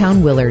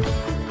 downtown Willard.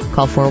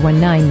 Call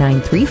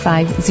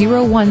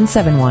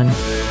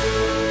 419-935-0171.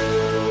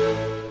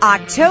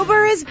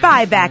 October is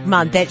buyback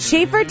month at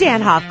Schaefer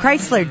Danhoff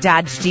Chrysler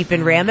Dodge Jeep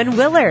and Ram in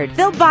Willard.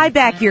 They'll buy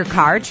back your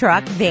car,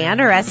 truck,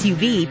 van, or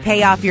SUV,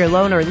 pay off your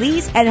loan or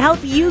lease, and help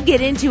you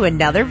get into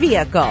another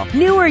vehicle.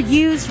 New or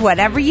used,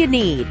 whatever you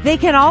need. They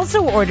can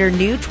also order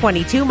new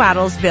 22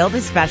 models built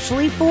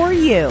especially for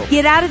you.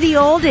 Get out of the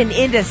old and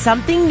into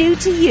something new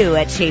to you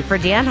at Schaefer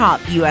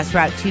Danhoff, U.S.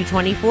 Route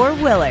 224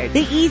 Willard.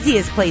 The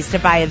easiest place to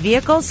buy a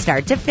vehicle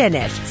start to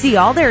finish. See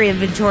all their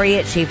inventory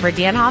at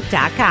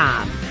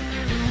SchaeferDanhoff.com.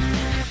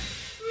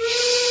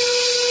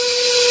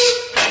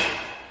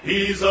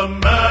 He's a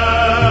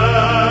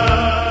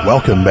man.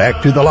 Welcome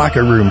back to the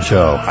Locker Room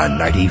Show on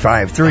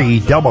 95.3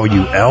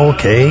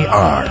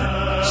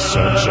 WLKR.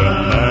 Such a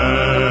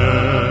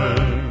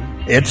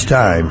man. It's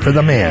time for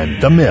the man,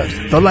 the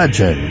myth, the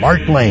legend,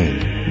 Mark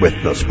Lane,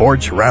 with the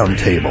Sports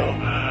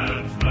Roundtable.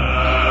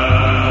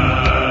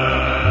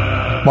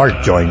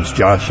 Mark joins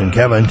Josh and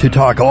Kevin to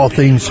talk all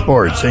things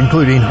sports,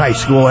 including high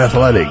school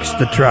athletics,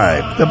 the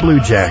Tribe, the Blue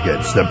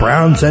Jackets, the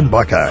Browns, and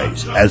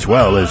Buckeyes, as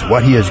well as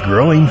what he is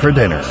grilling for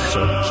dinner.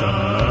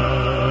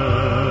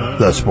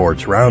 The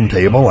Sports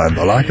Roundtable and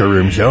the Locker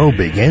Room Show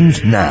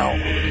begins now.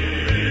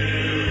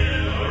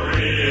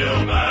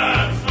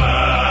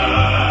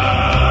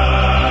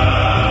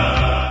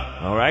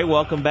 All right,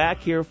 welcome back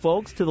here,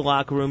 folks, to the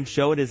Locker Room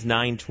Show. It is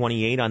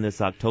 9:28 on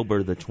this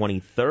October the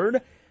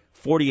 23rd.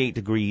 48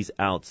 degrees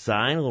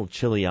outside, a little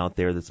chilly out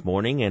there this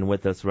morning, and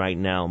with us right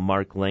now,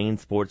 Mark Lane,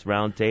 Sports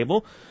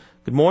Roundtable.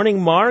 Good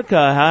morning, Mark.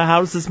 How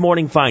does this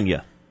morning find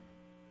you?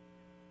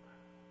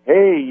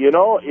 Hey,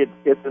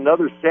 it's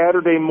another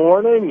Saturday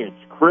morning. It's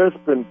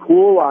crisp and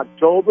cool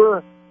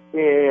October,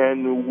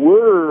 and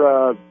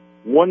we're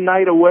one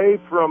night away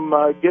from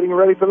getting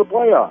ready for the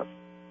playoffs.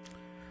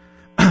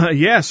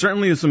 Yeah,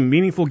 certainly some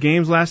meaningful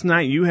games last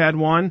night. You had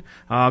one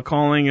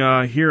calling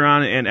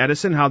Huron and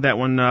Edison. How'd that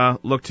one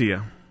look to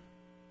you?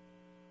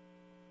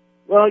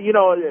 Well,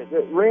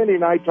 Randy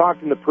and I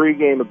talked in the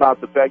pregame about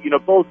the fact,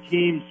 both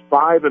teams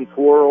 5-4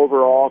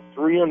 overall,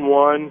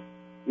 3-1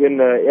 in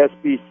the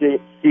SBC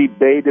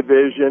Bay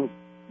Division.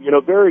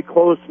 Very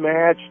close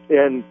match,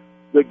 and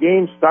the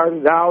game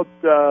started out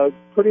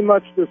pretty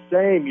much the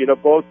same.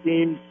 Both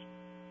teams,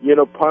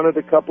 punted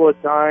a couple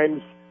of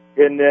times,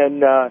 and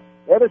then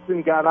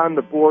Edison got on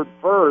the board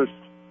first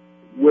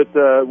with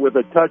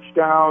a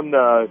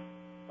touchdown.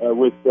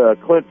 With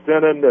Clint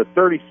Finnan, a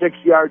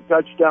 36-yard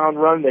touchdown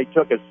run. They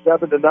took a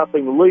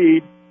 7-0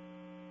 lead.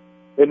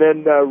 And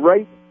then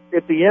right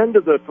at the end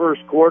of the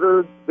first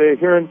quarter, the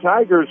Huron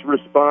Tigers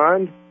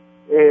respond,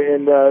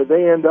 and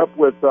they end up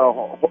with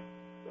a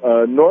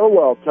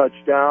Norwell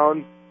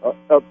touchdown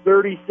of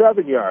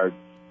 37 yards.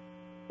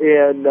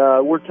 And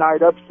we're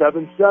tied up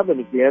 7-7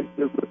 again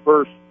in the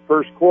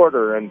first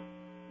quarter. And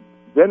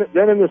then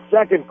in the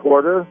second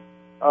quarter,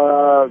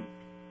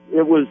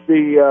 it was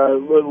the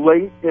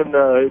late in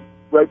the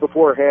right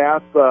before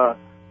half.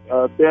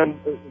 Ben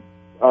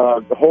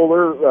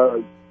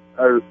Holler,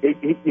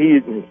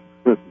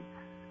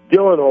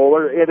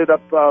 Dillenholer ended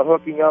up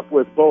hooking up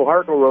with Bo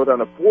Hartleroad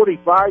on a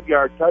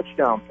 45-yard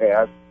touchdown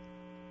pass,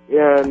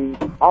 and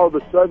all of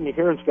a sudden, the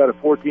Herons got a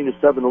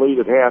 14-7 lead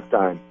at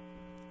halftime.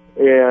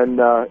 And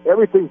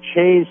everything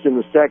changed in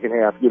the second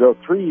half. You know,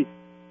 three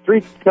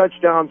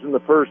touchdowns in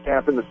the first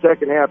half. In the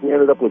second half, we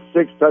ended up with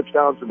 6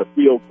 touchdowns and a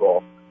field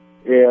goal.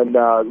 And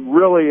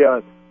really,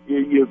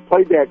 you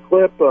played that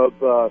clip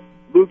of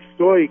Luke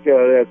Stoik,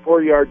 that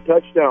 4-yard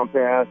touchdown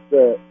pass,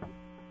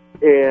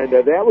 and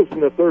that was in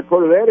the third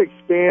quarter. That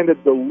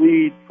expanded the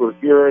lead for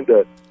Huron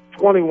to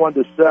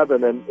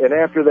 21-7. And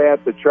after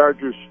that, the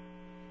Chargers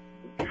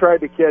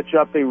tried to catch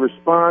up. They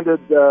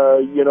responded,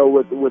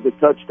 with a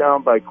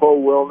touchdown by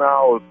Cole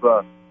Wilnow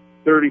of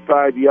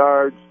 35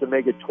 yards to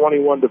make it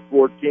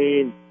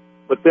 21-14.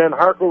 But then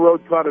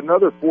Hartleroad caught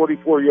another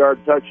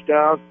 44-yard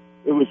touchdown.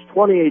 It was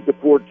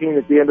 28-14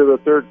 at the end of the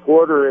third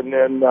quarter, and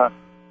then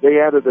they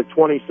added a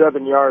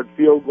 27-yard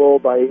field goal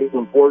by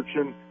Aidan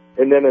Fortune,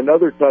 and then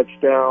another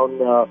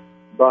touchdown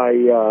by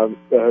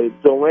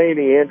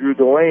Andrew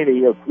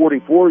Delaney of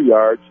 44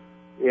 yards,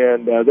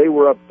 and they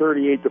were up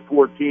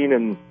 38-14.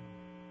 And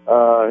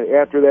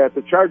after that,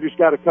 the Chargers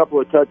got a couple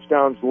of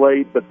touchdowns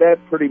late, but that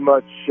pretty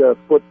much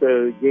put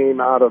the game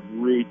out of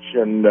reach,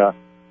 and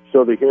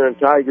so the Huron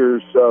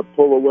Tigers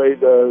pull away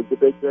the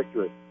big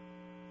victory.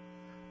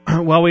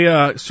 Well, we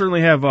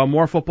certainly have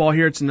more football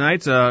here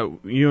tonight.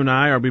 You and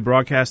I will be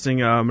broadcasting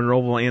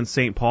Monroeville and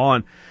St. Paul,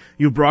 and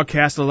you've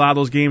broadcasted a lot of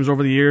those games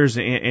over the years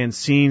and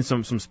seen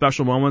some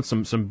special moments,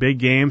 some big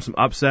games, some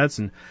upsets,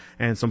 and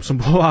some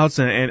blowouts,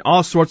 and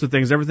all sorts of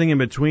things, everything in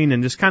between,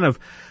 and just kind of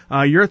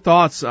your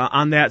thoughts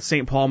on that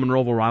St.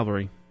 Paul-Monroeville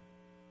rivalry.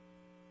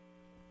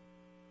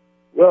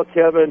 Well,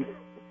 Kevin,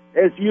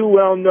 as you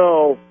well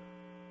know,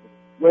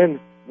 when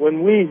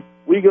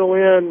we go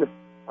in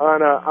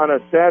on a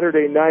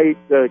Saturday night,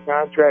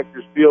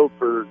 Contractors Field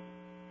for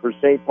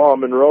St. Paul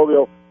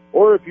Monroeville,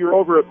 or if you're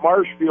over at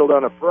Marshfield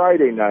on a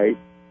Friday night,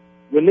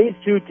 when these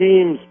two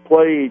teams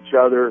play each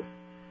other,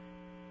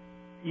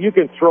 you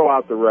can throw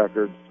out the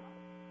records.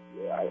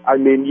 I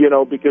mean,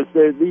 because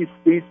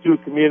these two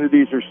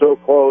communities are so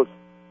close,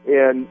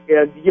 and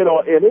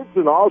it's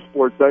in all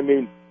sports. I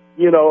mean,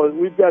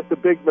 we've got the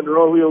big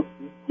Monroeville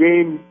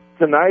game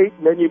tonight,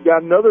 and then you've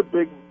got another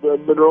big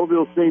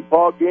Monroeville-St.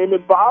 Paul game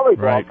in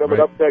volleyball coming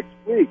up next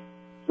week.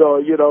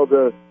 So,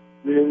 the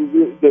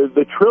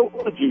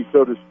trilogy,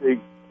 so to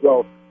speak.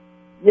 So,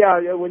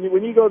 yeah, when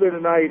you go there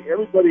tonight,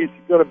 everybody's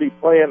going to be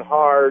playing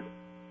hard,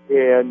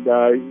 and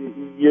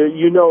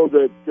you know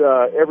that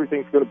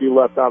everything's going to be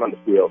left out on the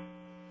field.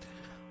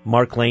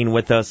 Mark Lane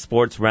with us,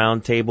 Sports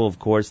Roundtable. Of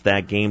course,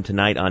 that game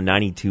tonight on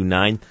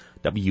 92.9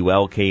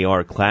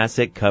 WLKR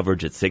Classic.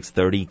 Coverage at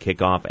 6:30,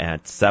 kickoff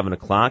at 7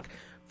 o'clock.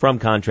 From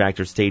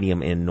Contractor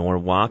Stadium in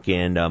Norwalk.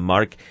 And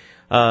Mark,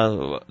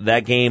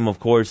 that game, of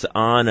course,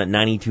 on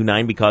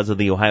 92.9 because of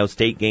the Ohio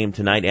State game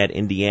tonight at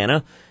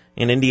Indiana.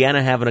 And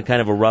Indiana having a kind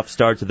of a rough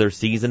start to their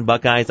season.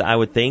 Buckeyes, I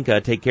would think,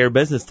 take care of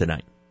business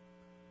tonight.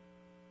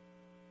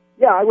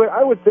 Yeah,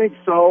 I would think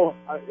so.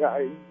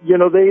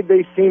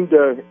 They seem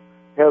to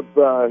have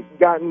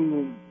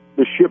gotten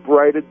the ship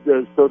righted,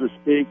 so to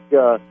speak.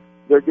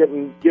 They're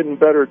getting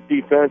better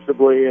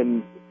defensively,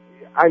 and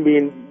I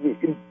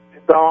mean,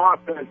 the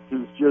offense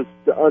is just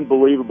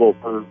unbelievable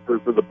for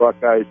the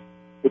Buckeyes.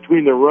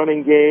 Between the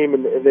running game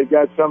and they've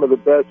got some of the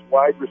best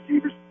wide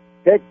receivers.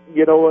 Heck,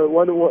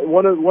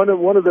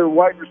 one of their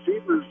wide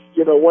receivers,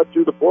 went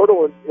through the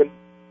portal and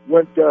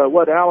went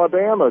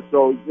Alabama.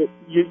 So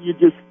you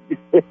just,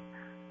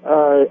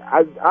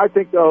 I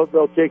think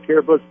they'll take care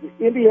of us.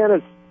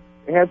 Indiana's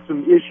had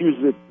some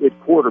issues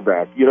at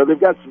quarterback. They've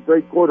got some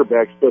great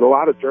quarterbacks, but a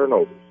lot of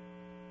turnovers.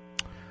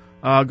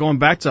 Going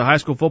back to high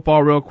school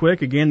football real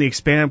quick, again, the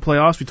expanded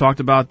playoffs, we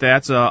talked about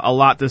that a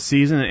lot this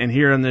season and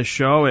here on this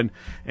show,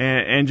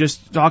 and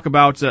just talk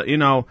about,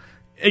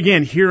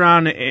 again,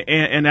 Huron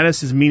and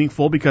Ennis is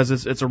meaningful because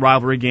it's a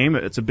rivalry game,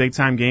 it's a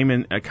big-time game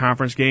and a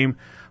conference game.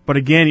 But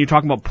again, you're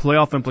talking about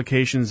playoff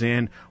implications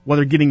and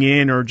whether getting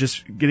in or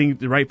just getting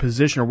the right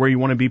position or where you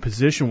want to be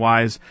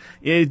position-wise.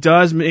 It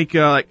does make,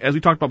 as we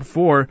talked about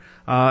before,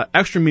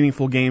 extra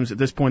meaningful games at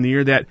this point in the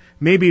year that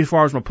maybe as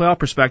far as from a playoff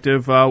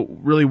perspective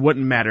really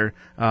wouldn't matter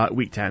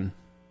Week 10.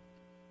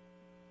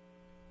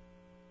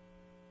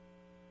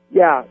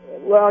 Yeah,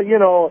 well,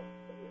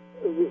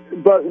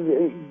 but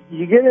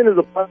you get into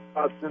the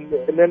playoffs and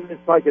then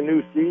it's like a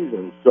new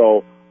season.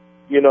 So,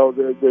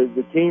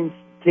 the teams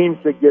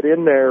that get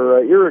in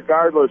there,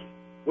 irregardless,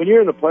 when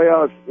you're in the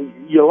playoffs,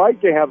 you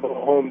like to have a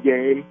home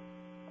game,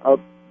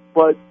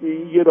 but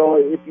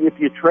if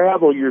you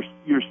travel, you're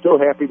still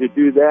happy to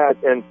do that.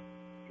 And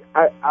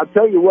I'll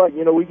tell you what,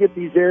 we get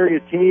these area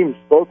teams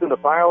both in the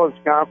Firelands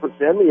Conference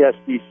and the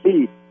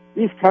SDC.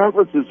 These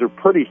conferences are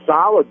pretty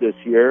solid this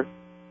year,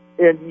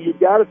 and you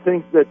got to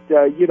think that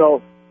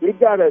they've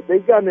got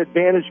an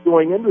advantage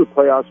going into the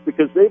playoffs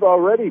because they've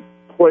already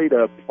played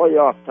a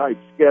playoff type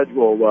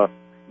schedule.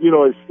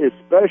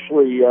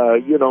 Especially,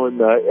 in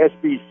the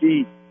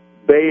SBC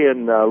Bay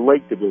and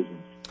Lake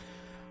divisions.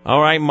 All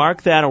right,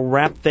 Mark, that'll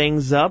wrap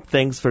things up.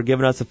 Thanks for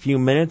giving us a few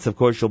minutes. Of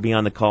course, you'll be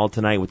on the call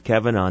tonight with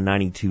Kevin on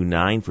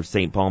 92.9 for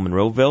St. Paul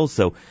Monroeville.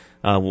 So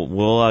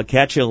we'll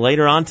catch you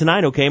later on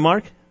tonight, okay,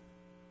 Mark?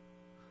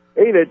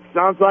 Hey, that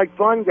sounds like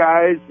fun,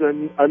 guys.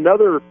 And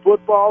another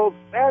football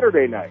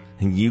Saturday night.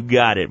 You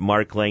got it.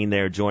 Mark Lane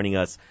there joining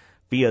us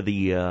via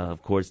the,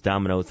 of course,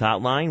 Domino's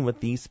hotline with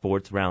the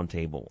Sports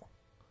Roundtable.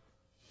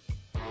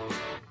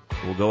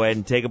 We'll go ahead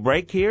and take a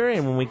break here,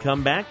 and when we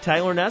come back,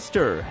 Tyler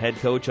Nestor, head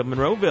coach of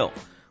Monroeville.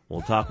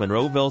 We'll talk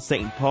Monroeville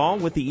St. Paul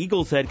with the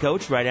Eagles head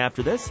coach right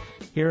after this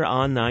here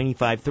on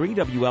 95.3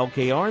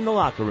 WLKR in the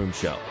Locker Room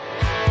Show.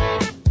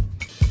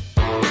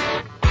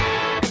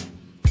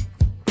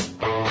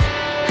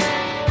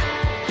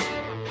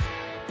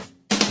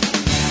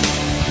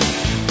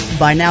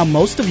 By now,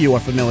 most of you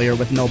are familiar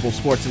with Noble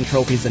Sports and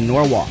Trophies in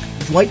Norwalk.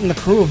 Dwight and the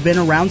crew have been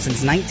around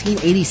since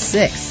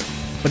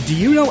 1986. But do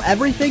you know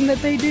everything that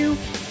they do?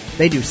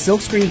 They do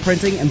silkscreen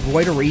printing,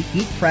 embroidery,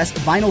 heat press,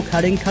 vinyl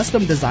cutting,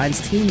 custom designs,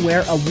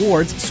 teamwear,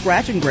 awards,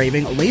 scratch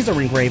engraving, laser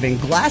engraving,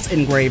 glass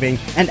engraving,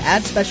 and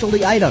add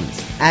specialty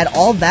items. Add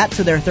all that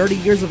to their 30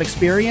 years of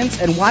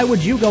experience, and why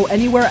would you go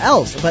anywhere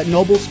else but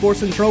Noble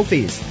Sports and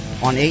Trophies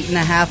on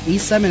 8.5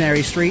 East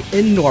Seminary Street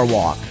in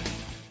Norwalk?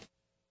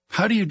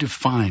 How do you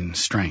define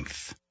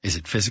strength? Is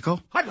it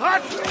physical?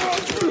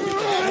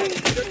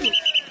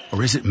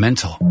 Or is it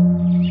mental?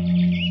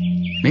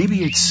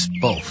 Maybe it's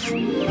both.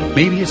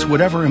 Maybe it's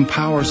whatever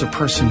empowers a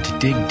person to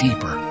dig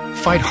deeper,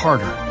 fight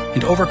harder,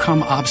 and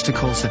overcome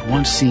obstacles that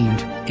once seemed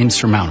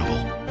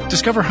insurmountable.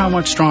 Discover how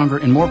much stronger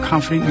and more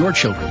confident your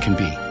children can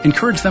be.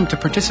 Encourage them to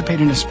participate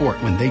in a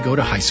sport when they go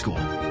to high school.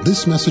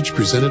 This message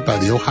presented by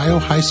the Ohio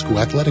High School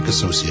Athletic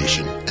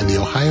Association and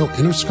the Ohio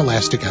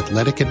Interscholastic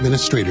Athletic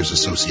Administrators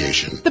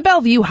Association. The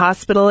Bellevue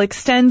Hospital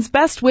extends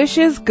best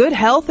wishes, good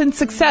health, and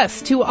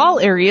success to all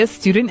area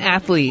student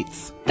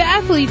athletes. The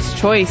athlete's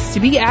choice to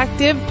be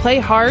active, play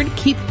hard,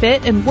 keep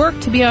fit, and work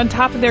to be on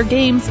top of their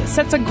games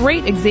sets a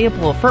great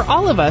example for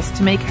all of us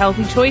to make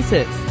healthy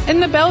choices.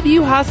 And the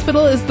Bellevue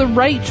Hospital is the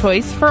right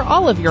choice for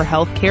all of your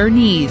health care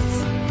needs.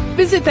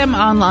 Visit them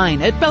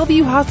online at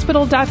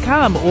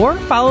bellevuehospital.com or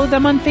follow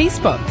them on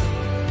Facebook.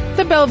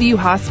 The Bellevue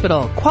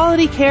Hospital,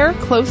 quality care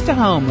close to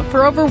home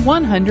for over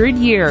 100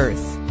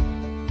 years.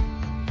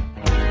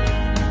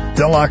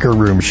 The Locker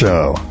Room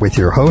Show with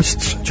your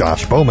hosts,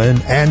 Josh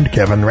Bowman and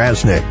Kevin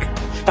Rasnick.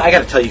 I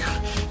gotta tell you,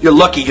 you're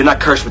lucky you're not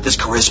cursed with this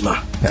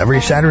charisma. Every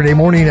Saturday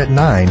morning at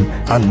 9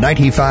 on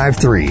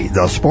 95.3,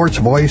 the sports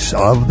voice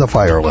of the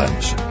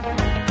Firelands.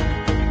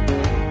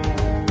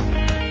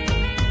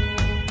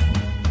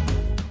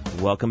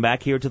 Welcome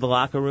back here to the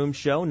Locker Room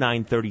Show,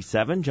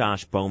 9:37.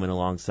 Josh Bowman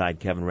alongside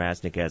Kevin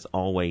Rasnick as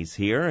always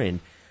here. And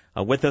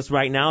with us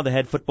right now, the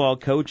head football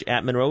coach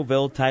at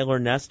Monroeville, Tyler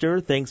Nestor.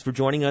 Thanks for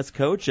joining us,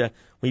 Coach.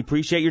 We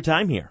appreciate your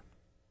time here.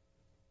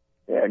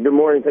 Yeah, good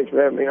morning. Thanks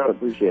for having me on. I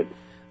appreciate it.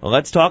 Well,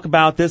 let's talk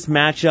about this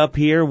matchup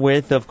here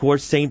with, of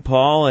course, St.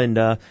 Paul and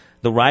the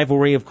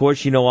rivalry. Of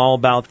course, you know all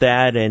about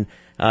that. And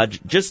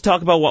just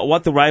talk about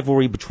what the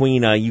rivalry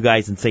between you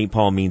guys and St.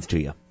 Paul means to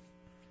you.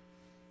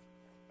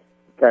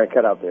 Kind of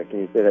cut out there. Can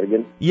you say that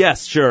again?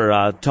 Yes,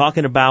 sure.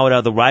 Talking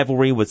about the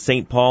rivalry with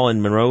St. Paul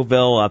and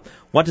Monroeville,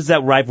 what does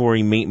that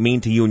rivalry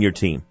mean to you and your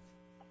team?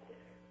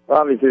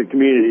 Well, obviously, the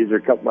communities are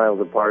a couple miles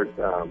apart.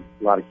 A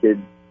lot of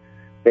kids,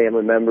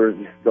 family members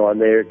go on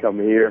there, come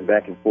here,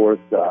 back and forth.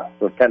 So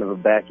it's kind of a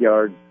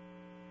backyard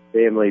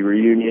family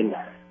reunion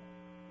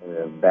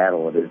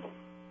battle it is.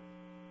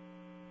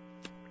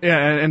 Yeah,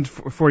 and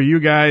for you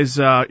guys,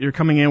 you're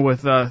coming in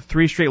with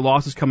 3 straight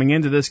losses coming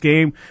into this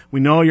game. We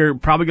know you're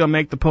probably going to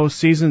make the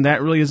postseason.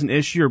 That really is an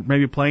issue. You're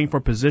maybe playing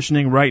for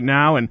positioning right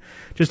now. And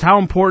just how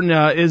important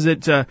is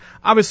it,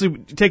 obviously,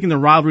 taking the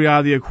rivalry out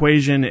of the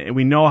equation, and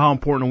we know how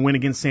important a win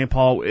against St.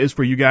 Paul is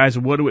for you guys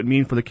and what it would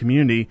mean for the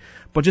community,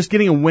 but just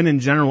getting a win in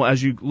general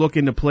as you look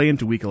into play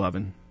into Week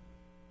 11.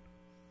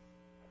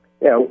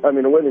 Yeah, I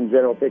mean, a win in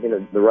general, taking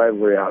the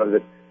rivalry out of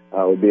it,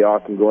 would be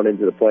awesome going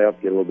into the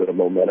playoffs, get a little bit of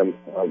momentum.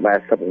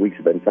 Last couple of weeks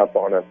have been tough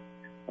on us.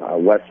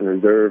 Western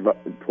Reserve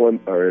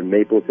or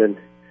Mapleton,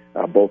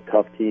 both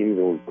tough teams,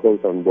 and we're close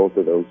on both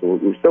of those. So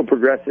we're still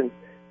progressing.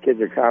 Kids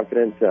are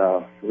confident,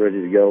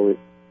 ready to go.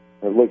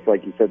 It looks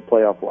like you said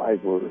playoff-wise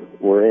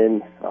we're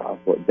in, so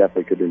it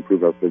definitely could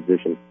improve our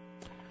position.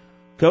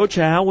 Coach,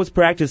 how was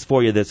practice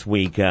for you this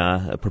week,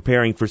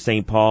 preparing for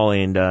St. Paul,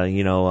 and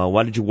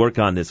what did you work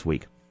on this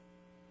week?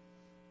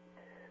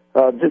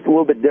 Just a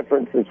little bit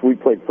different since we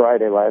played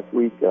Friday last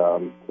week.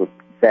 So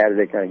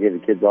Saturday kind of gave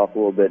the kids off a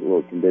little bit, a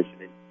little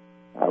conditioning,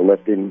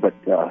 lifting, but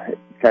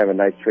it's kind of a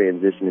nice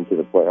transition into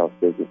the playoff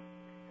business.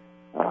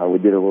 We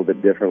did a little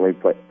bit differently,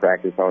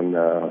 practice on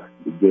the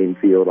game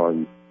field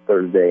on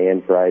Thursday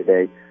and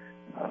Friday.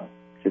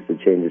 Just a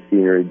change of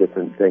scenery,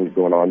 different things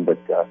going on, but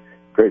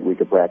great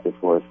week of practice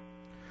for us.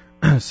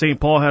 St.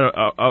 Paul had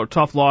a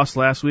tough loss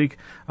last week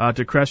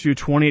to Crestview,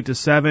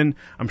 28-7.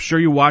 I'm sure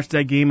you watched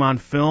that game on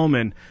film,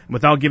 and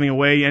without giving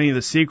away any of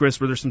the secrets,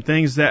 were there some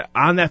things that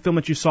on that film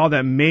that you saw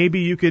that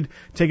maybe you could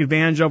take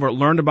advantage of or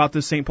learned about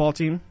this St. Paul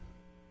team?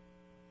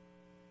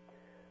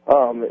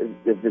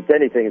 If it's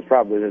anything, it's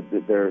probably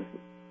that there's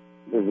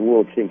a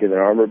little chink in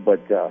their armor,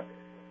 but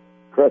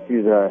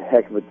Crusty's a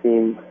heck of a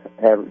team.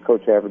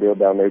 Coach Haverdale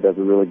down there does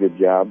a really good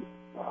job.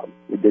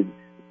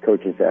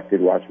 Coaching staff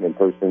did watch him in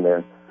person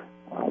there,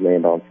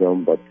 and on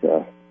film, but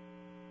yeah.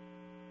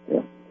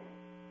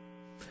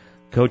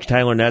 Coach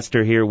Tyler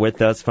Nestor here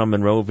with us from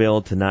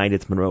Monroeville tonight.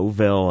 It's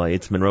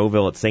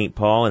Monroeville at St.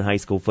 Paul in high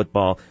school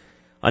football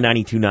on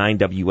 92.9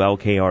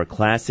 WLKR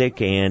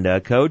Classic.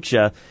 And Coach,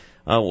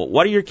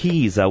 what are your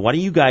keys? What do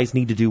you guys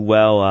need to do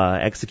well,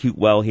 execute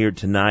well here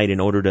tonight in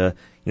order to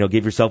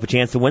give yourself a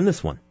chance to win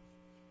this one?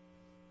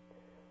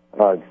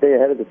 Stay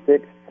ahead of the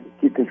sticks,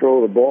 keep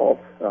control of the ball,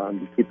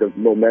 just keep the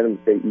momentum,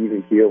 stay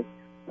even keel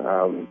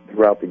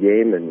throughout the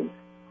game, and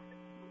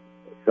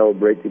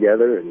celebrate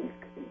together and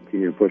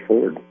continue to push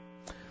forward.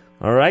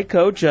 All right,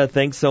 Coach,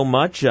 thanks so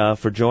much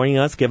for joining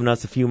us, giving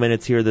us a few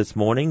minutes here this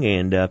morning,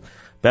 and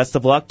best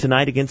of luck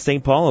tonight against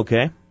St. Paul,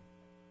 okay?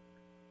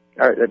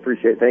 All right, I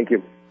appreciate it. Thank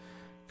you.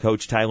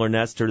 Coach Tyler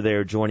Nestor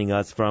there joining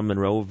us from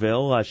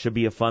Monroeville. Should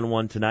be a fun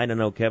one tonight. I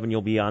know, Kevin,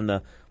 you'll be on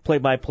the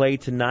play-by-play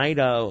tonight.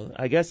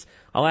 I guess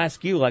I'll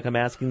ask you like I'm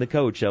asking the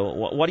coach.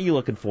 What are you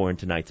looking for in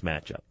tonight's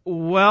matchup?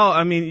 Well,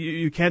 I mean,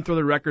 you can't throw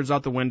the records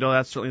out the window.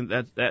 That's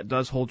certainly that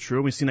does hold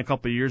true. We've seen a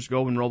couple of years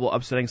ago Monroeville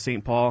upsetting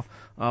St. Paul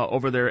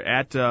over there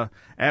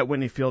at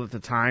Whitney Field at the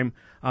time.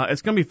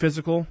 It's going to be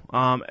physical.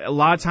 A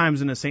lot of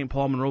times in a St.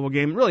 Paul Monroeville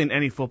game, really in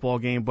any football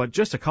game, but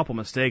just a couple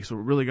mistakes are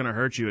really going to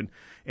hurt you.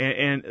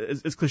 And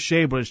it's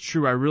cliche, but it's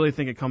true. I really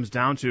think it comes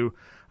down to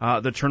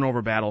the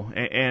turnover battle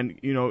and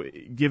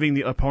giving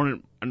the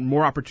opponent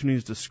more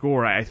opportunities to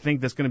score. I think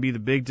that's going to be the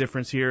big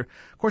difference here.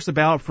 Of course, the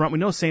battle up front, we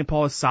know St.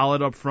 Paul is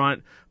solid up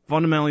front,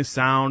 fundamentally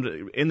sound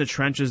in the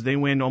trenches. They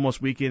win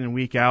almost week in and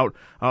week out.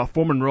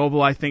 For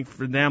Monroeville, I think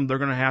for them, they're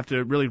going to have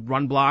to really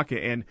run block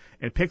and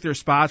pick their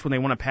spots when they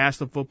want to pass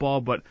the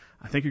football. But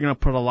I think you're going to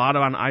put a lot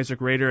on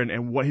Isaac Rader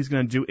and what he's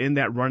going to do in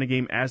that running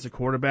game as the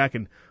quarterback.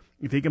 And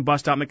if he can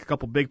bust out, make a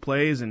couple big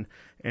plays, and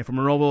for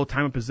Monroeville,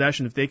 time of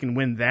possession, if they can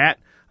win that,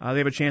 they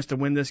have a chance to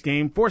win this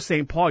game. For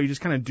St. Paul, you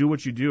just kind of do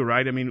what you do,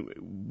 right? I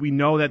mean, we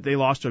know that they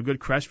lost to a good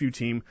Crestview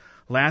team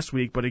last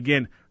week, but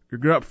again, you're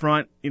good up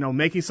front,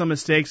 making some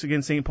mistakes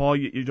against St. Paul.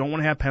 You don't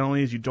want to have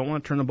penalties. You don't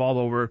want to turn the ball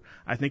over.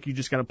 I think you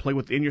just got to play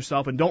within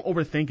yourself and don't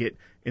overthink it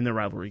in the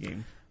rivalry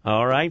game.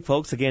 All right,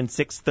 folks, again,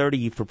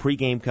 6:30 for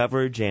pregame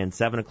coverage and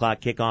 7 o'clock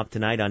kickoff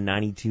tonight on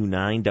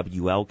 92.9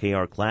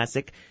 WLKR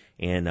Classic.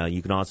 And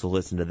you can also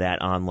listen to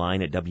that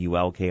online at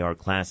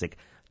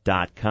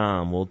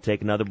WLKRClassic.com. We'll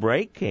take another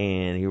break,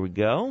 and here we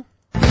go.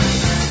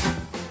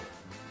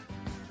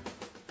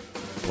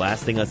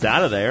 Blasting us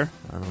out of there.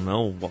 I don't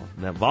know,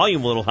 that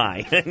volume a little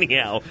high.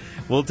 Anyhow,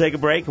 we'll take a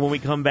break, and when we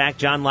come back,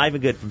 John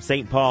Livengood from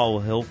St.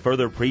 Paul, he'll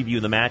further preview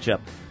the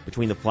matchup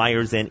between the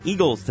Flyers and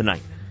Eagles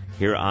tonight.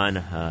 Here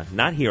on,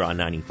 not here on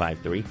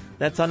 95.3,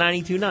 that's on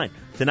 92.9.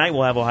 Tonight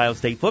we'll have Ohio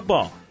State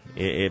football,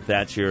 if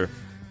that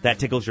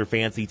tickles your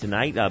fancy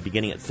tonight,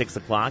 beginning at 6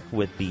 o'clock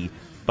with the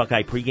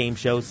Buckeye pregame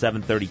show,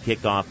 7:30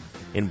 kickoff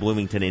in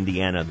Bloomington,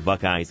 Indiana, the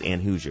Buckeyes and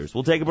Hoosiers.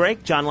 We'll take a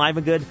break. John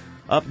Livengood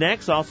up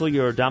next. Also,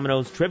 your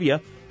Domino's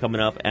trivia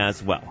coming up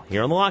as well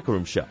here on the Locker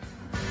Room Show.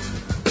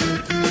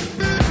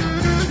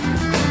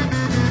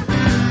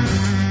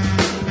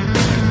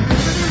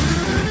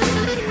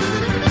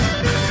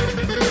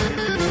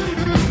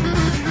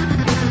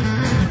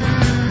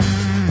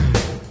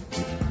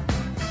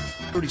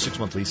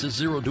 36-month leases,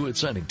 zero due at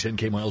signing,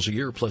 10K miles a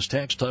year, plus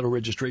tax, title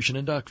registration,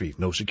 and doc fee.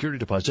 No security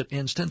deposit,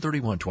 ends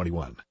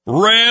 10/31/21.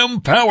 Ram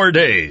Power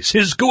Days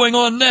is going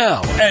on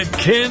now at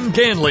Ken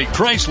Ganley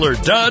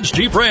Chrysler Dodge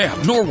Jeep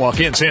Ram, Norwalk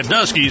and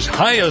Sandusky's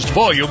highest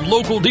volume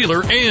local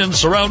dealer and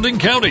surrounding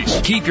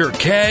counties. Keep your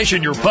cash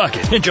in your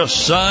pocket and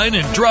just sign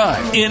and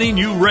drive any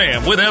new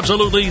Ram with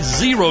absolutely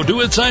zero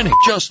due at signing.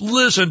 Just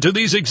listen to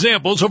these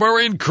examples of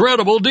our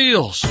incredible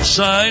deals.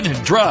 Sign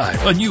and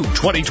drive a new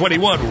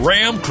 2021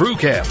 Ram Crew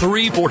Cab,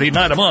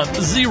 $349 a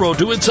month, zero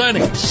due at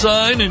signing.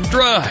 Sign and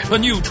drive a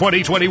new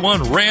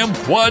 2021 Ram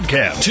Quad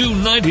Cab,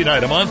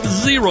 $299 a month,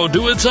 zero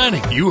due at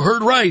signing. You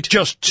heard right,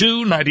 just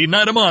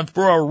 $299 a month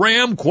for a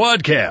Ram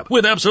Quad Cab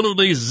with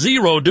absolutely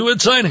zero due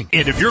at signing.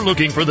 And if you're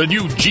looking for the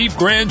new Jeep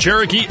Grand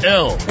Cherokee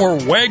L or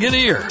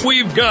Wagoneer,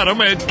 we've got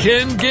them at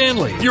Ken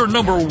Ganley, your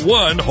number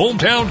one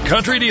hometown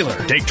country dealer.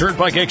 Take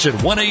Turnpike exit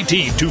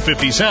 118,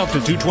 250 South to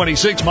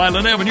 226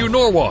 Milan Avenue,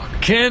 Norwalk.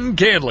 Ken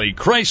Ganley,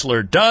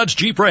 Chrysler, Dodge,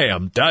 Jeep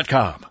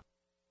Ram.com.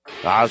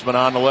 Osmond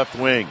on the left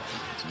wing.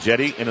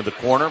 Jetty into the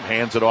corner,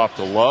 hands it off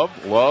to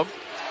Love. Love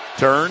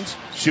turns,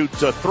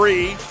 shoots a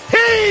three.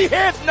 He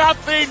hit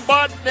nothing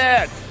but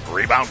net.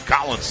 Rebound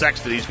Colin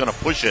Sexton. He's going to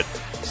push it.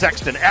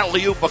 Sexton,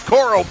 alley-oop,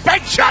 Bakoro,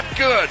 bank shot,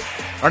 good.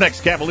 Our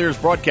next Cavaliers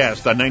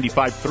broadcast on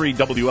 95.3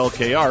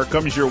 WLKR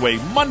comes your way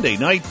Monday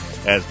night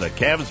as the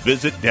Cavs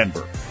visit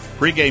Denver.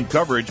 Pre-game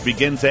coverage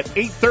begins at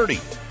 8:30.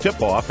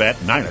 Tip-off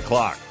at 9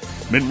 o'clock.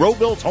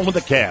 Monroeville's home of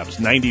the Cavs,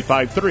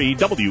 95.3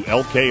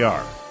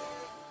 WLKR.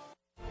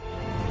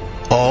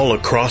 All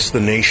across the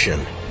nation,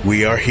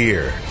 we are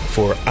here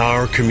for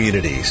our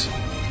communities.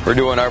 We're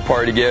doing our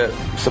part to get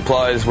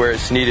supplies where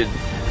it's needed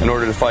in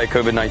order to fight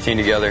COVID-19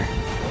 together.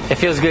 It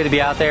feels good to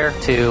be out there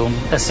to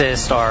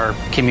assist our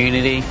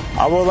community.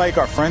 I would like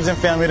our friends and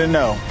family to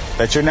know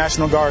that your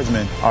National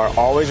Guardsmen are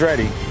always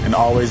ready and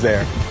always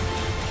there.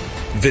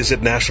 Visit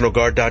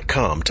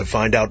NationalGuard.com to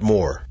find out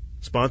more.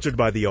 Sponsored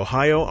by the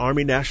Ohio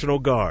Army National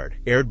Guard.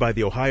 Aired by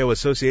the Ohio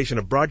Association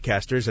of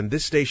Broadcasters and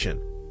this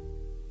station.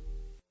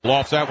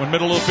 Lofts that one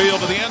middle of the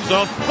field to the end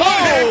zone.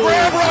 One-hand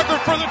grab, Ruckert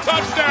for the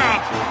touchdown.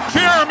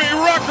 Jeremy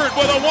Ruckert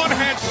with a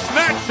one-hand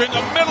snatch in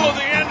the middle of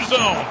the end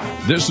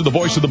zone. This is the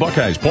voice of the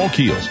Buckeyes, Paul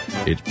Keels.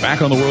 It's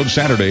back on the road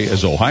Saturday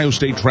as Ohio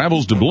State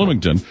travels to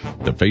Bloomington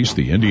to face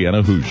the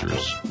Indiana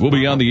Hoosiers. We'll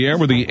be on the air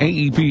with the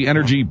AEP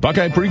Energy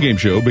Buckeye pregame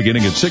show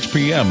beginning at 6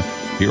 p.m.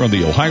 here on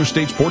the Ohio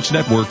State Sports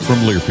Network from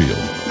Learfield.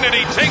 And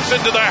he takes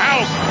it to the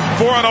house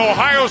for an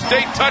Ohio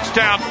State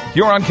touchdown.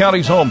 Huron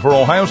County's home for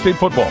Ohio State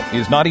football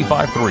is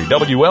 95.3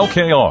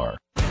 WLKR.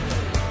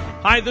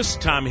 Hi, this is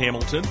Tom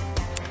Hamilton.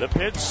 The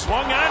pitch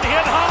swung on,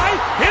 hit high,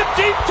 hit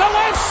deep to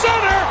left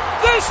center.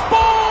 This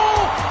ball,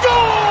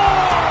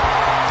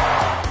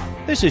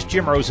 gone! This is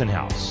Jim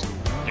Rosenhaus.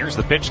 Here's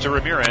the pitch to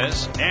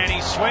Ramirez, and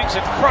he swings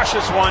and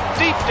crushes one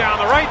deep down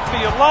the right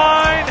field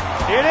line.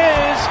 It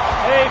is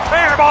a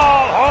fair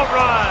ball home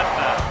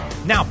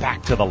run. Now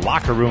back to the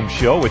Locker Room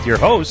Show with your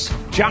hosts,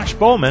 Josh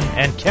Bowman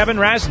and Kevin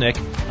Rasnick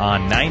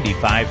on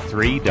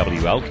 95.3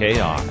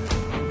 WLKR.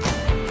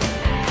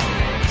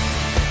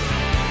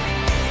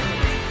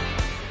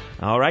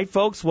 All right,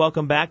 folks,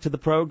 welcome back to the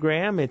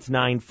program. It's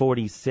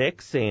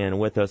 9:46, and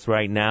with us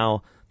right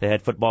now, the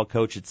head football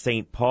coach at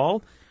St.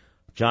 Paul,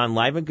 John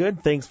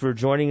Livengood. Thanks for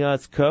joining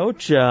us,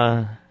 Coach.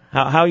 How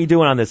are you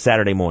doing on this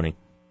Saturday morning?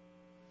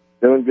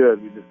 Doing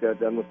good. We just got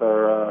done with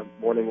our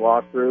morning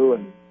walkthrough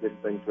and getting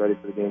things ready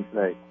for the game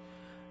tonight.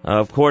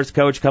 Of course,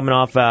 Coach, coming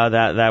off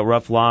that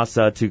rough loss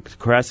to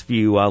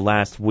Crestview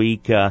last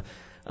week.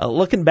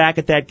 Looking back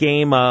at that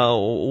game,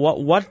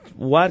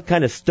 what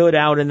kind of stood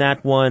out in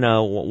that one?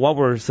 What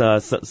were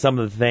some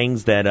of the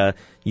things that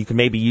you can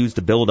maybe use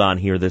to build on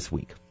here this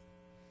week?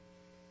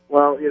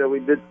 Well, we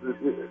did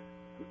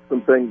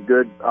some things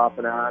good off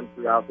and on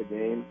throughout the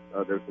game.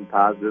 There's some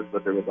positives,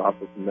 but there was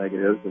also some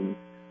negatives. And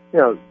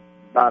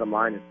bottom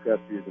line is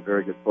Crestview is a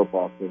very good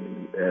football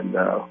team, and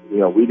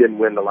we didn't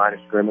win the line of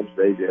scrimmage;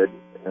 they did,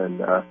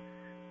 and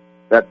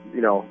that's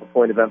a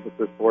point of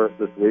emphasis for us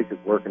this week is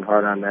working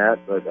hard on that.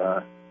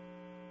 But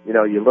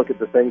you look at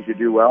the things you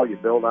do well, you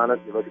build on it.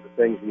 You look at the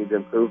things you need to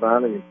improve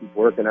on, and you keep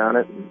working on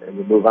it, and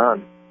you move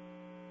on.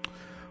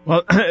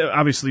 Well,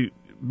 obviously,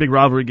 big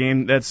rivalry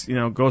game. That's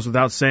goes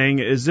without saying.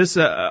 Is this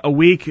a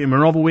week, a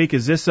Monroeville week?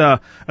 Is this a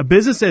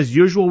business as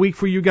usual week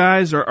for you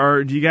guys,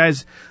 or do you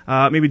guys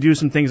maybe do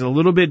some things a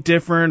little bit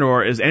different,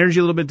 or is energy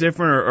a little bit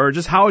different, or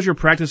just how is your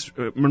practice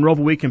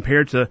Monroeville week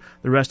compared to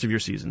the rest of your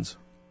seasons?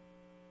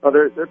 Well,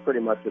 they're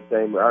pretty much the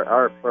same.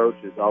 Our approach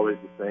is always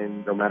the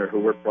same, no matter who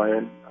we're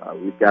playing.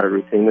 We've got a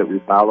routine that we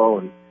follow,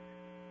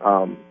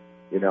 and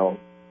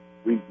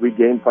we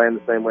game plan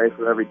the same way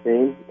for every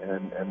team,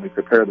 and we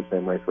prepare the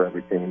same way for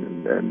every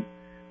team, and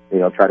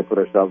try to put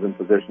ourselves in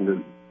position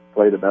to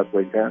play the best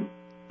way we can.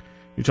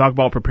 You talk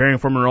about preparing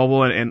for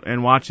Monroeville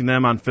and watching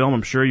them on film.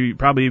 I'm sure you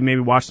probably maybe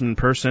watched them in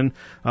person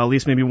at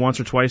least maybe once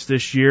or twice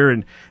this year,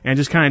 and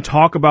just kind of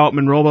talk about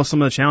Monroeville,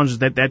 some of the challenges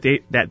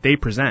that they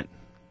present.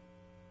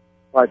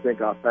 Well, I think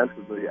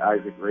offensively,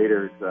 Isaac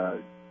Rader's,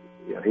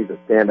 he's a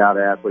standout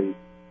athlete.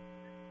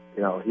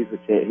 He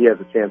has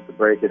a chance to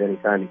break it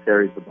anytime he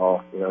carries the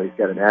ball. He's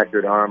got an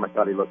accurate arm. I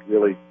thought he looked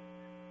really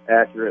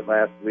accurate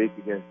last week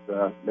against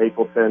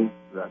Mapleton.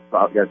 I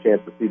got a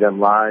chance to see them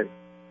live,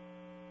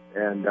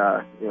 and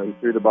he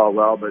threw the ball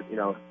well. But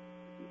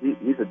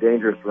he's a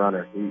dangerous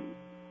runner.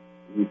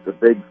 He's a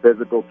big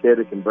physical kid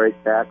who can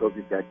break tackles.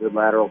 He's got good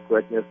lateral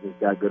quickness. And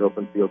he's got good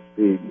open field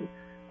speed.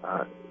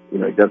 He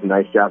does a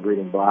nice job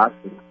reading blocks.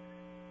 And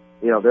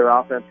their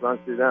offense runs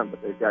through them,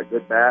 but they've got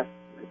good backs.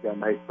 They've got a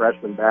nice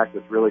freshman back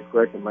that's really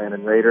quick, and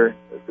Landon Rader,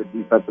 a good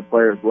defensive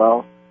player as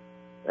well.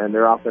 And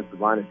their offensive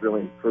line has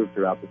really improved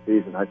throughout the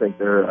season. I think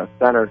their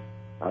center,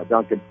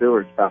 Duncan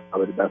Stewart's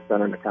probably the best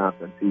center in the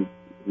conference.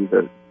 He's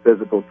a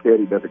physical kid.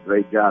 He does a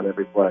great job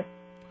every play.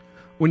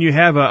 When you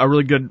have a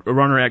really good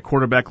runner at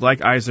quarterback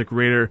like Isaac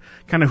Rader,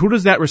 kind of who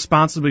does that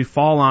responsibility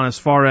fall on as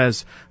far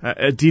as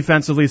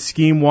defensively,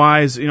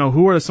 scheme-wise?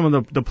 Who are some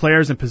of the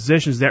players and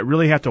positions that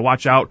really have to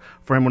watch out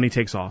for him when he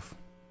takes off?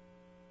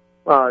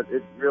 Well,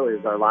 it really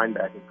is our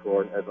linebacking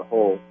core as a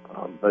whole.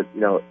 But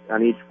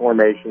on each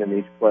formation and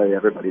each play,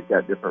 everybody's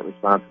got different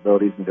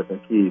responsibilities and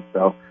different keys.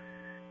 So,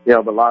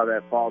 but a lot of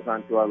that falls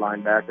onto our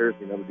linebackers.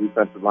 The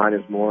defensive line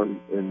is more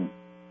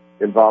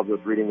involved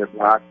with reading their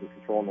blocks and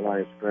controlling the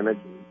line of scrimmage,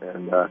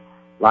 and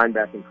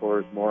linebacking core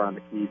is more on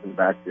the keys in the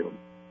backfield.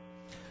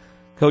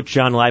 Coach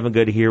John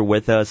Livengood here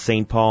with us,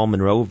 St. Paul,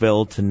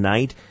 Monroeville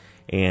tonight.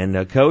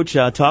 And, Coach,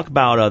 talk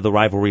about the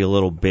rivalry a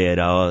little bit.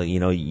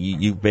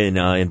 You've been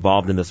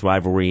involved in this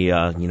rivalry,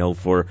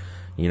 for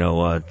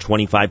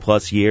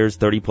 25-plus years,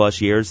 30-plus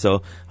years.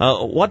 So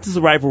what does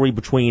the rivalry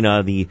between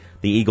the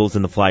Eagles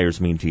and the Flyers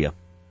mean to you?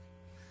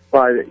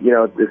 Well,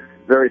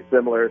 very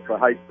similar. It's a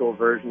high school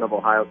version of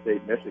Ohio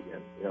State,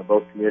 Michigan. You know,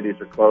 both communities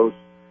are close.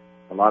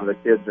 A lot of the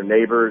kids are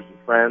neighbors and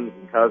friends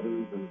and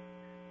cousins, and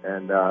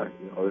you know,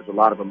 there's a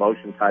lot of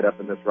emotion tied up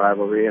in this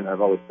rivalry. And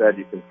I've always said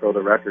you can throw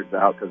the records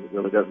out because it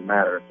really doesn't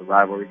matter. It's a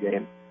rivalry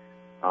game,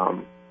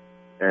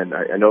 and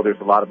I know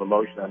there's a lot of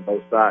emotion on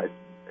both sides.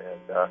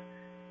 And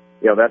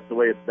you know, that's the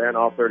way it's been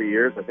all 30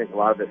 years. I think a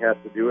lot of it has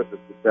to do with the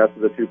success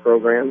of the two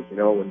programs. You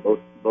know, when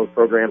both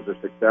programs are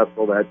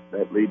successful, that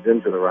leads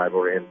into the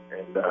rivalry, and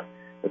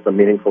it's a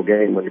meaningful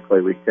game when you play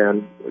Week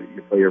 10.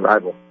 You play your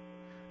rival.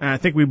 And I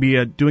think we'd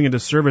be doing a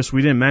disservice.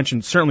 We didn't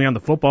mention, certainly on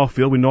the football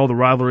field, we know the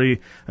rivalry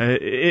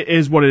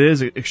is what it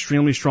is,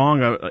 extremely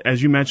strong.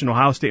 As you mentioned,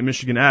 Ohio State,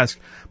 Michigan-esque.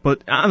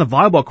 But on the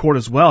volleyball court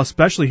as well,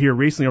 especially here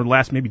recently over the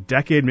last maybe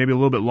decade, maybe a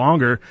little bit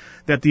longer,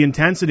 that the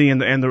intensity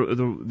and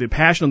the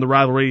passion of the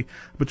rivalry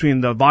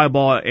between the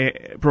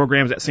volleyball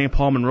programs at St.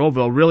 Paul and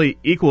Monroeville really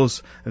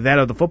equals that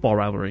of the football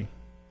rivalry.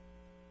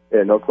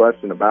 Yeah, no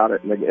question about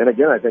it. And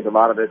again, I think a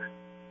lot of it,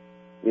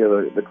 you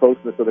know, the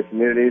closeness of the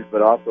communities,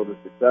 but also the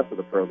success of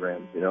the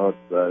programs. You know,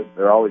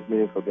 they're always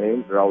meaningful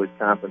games. They're always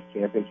conference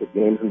championship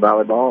games in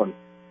volleyball. And,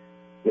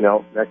 you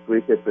know, next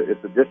week it's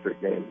a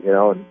district game, you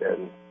know,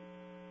 and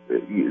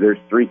there's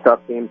 3 tough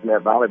teams in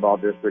that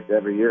volleyball district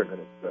every year. And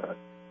it's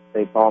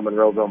St. Paul,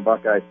 Monroeville, and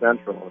Buckeye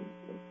Central. And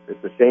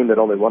it's a shame that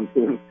only one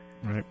team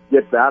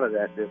gets out of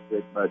that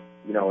district. But,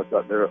 you know,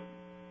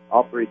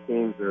 all 3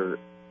 teams are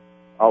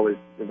always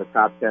in the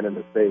top 10 in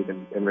the state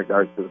in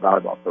regards to the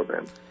volleyball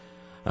program.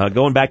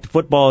 Going back to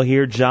football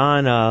here,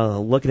 John,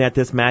 looking at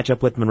this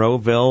matchup with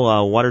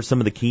Monroeville, what are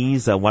some of the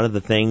keys? What are the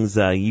things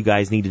you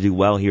guys need to do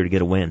well here to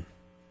get a win?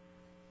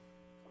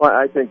 Well,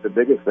 I think the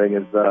biggest thing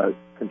is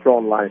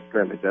controlling line of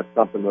scrimmage. That's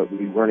something that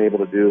we weren't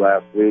able to do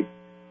last week.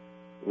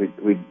 We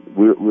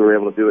were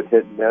able to do it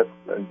hit and miss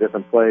in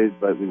different plays,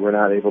 but we were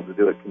not able to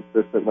do it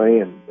consistently.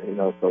 And, you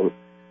know, so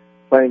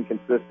playing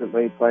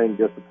consistently, playing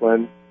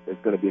discipline is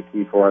going to be a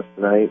key for us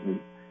tonight.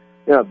 And,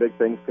 you know, big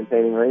things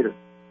containing Raiders.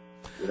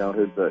 You know,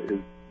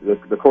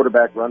 the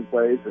quarterback run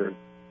plays are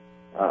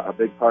a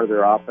big part of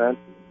their offense,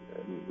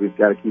 and we've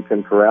got to keep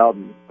him corralled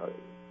and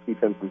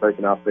keep him from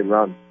breaking off big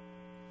runs.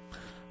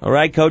 All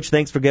right, Coach,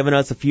 thanks for giving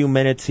us a few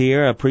minutes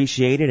here.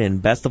 Appreciate it,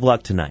 and best of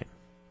luck tonight.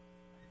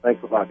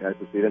 Thanks a lot, guys.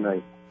 We'll see you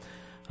tonight.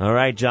 All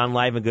right, John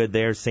Livengood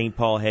there, St.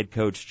 Paul head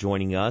coach,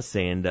 joining us.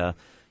 And,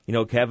 you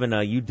know, Kevin,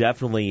 you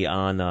definitely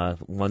on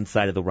one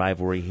side of the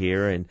rivalry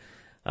here, and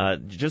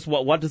just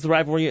what does the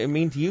rivalry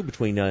mean to you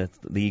between the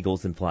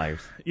Eagles and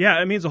Flyers?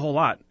 Yeah, it means a whole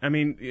lot. I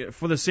mean,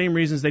 for the same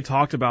reasons they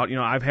talked about, you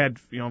know, I've had,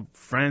 you know,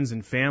 friends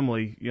and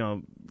family, you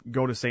know,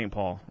 go to St.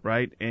 Paul,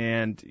 right?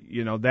 And,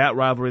 you know, that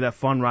rivalry, that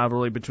fun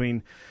rivalry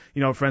between,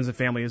 you know, friends and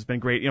family has been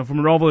great. You know, for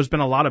Monroeville, there's been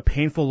a lot of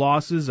painful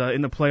losses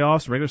in the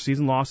playoffs, regular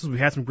season losses. We've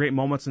had some great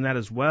moments in that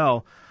as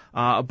well.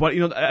 But,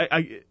 you know,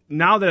 I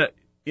now that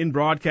in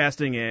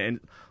broadcasting and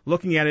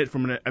looking at it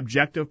from an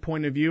objective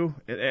point of view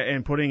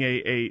and putting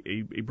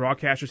a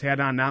broadcaster's hat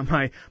on, not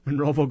my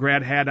Monroeville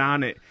grad hat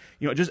on, you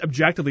know, just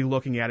objectively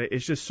looking at it,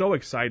 it's just so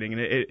exciting,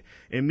 and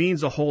it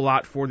means a whole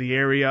lot for the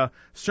area.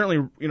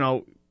 Certainly, you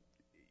know,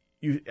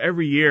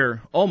 every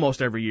year,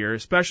 almost every year,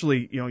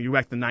 especially, you know, you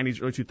back in the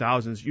 90s, early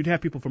 2000s, you'd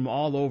have people from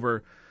all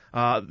over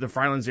the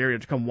Frylands area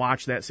to come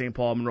watch that St.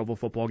 Paul Monroeville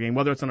football game,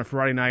 whether it's on a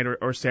Friday night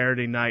or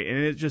Saturday night. And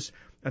it just,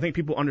 I think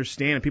people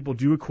understand and people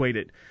do equate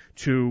it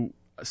to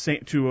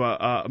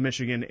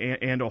Michigan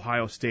and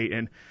Ohio State.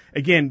 And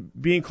again,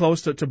 being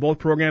close to both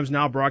programs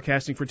now,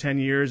 broadcasting for 10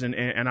 years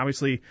and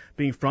obviously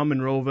being from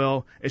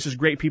Monroeville, it's just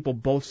great people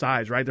both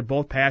sides, right? They're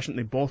both passionate.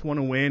 They both want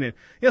to win. And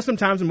yeah,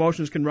 sometimes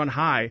emotions can run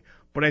high,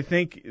 but I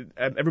think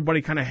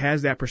everybody kind of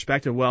has that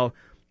perspective. Well,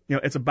 you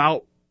know, it's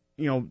about,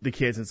 you know, the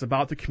kids. It's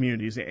about the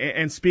communities.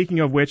 And speaking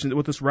of which, and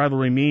what this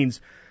rivalry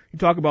means, you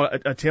talk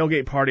about a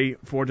tailgate party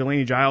for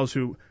Delaney Giles,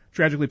 who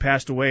tragically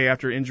passed away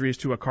after injuries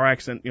to a car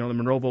accident, you know, the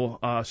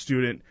Monroeville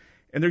student.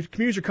 And their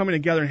communities are coming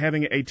together and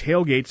having a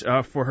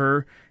tailgate for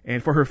her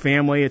and for her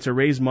family. It's to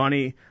raise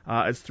money.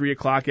 It's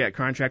 3:00 at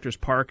Contractors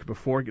Park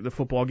before the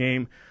football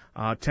game.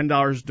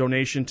 $10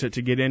 donation to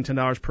get in,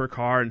 $10 per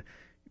car. And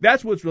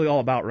that's what it's really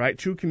all about, right?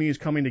 Two communities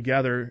coming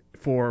together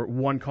for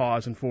one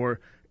cause and for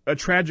a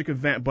tragic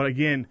event. But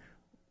again,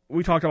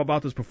 we talked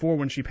about this before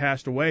when she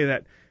passed away,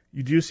 that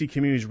you do see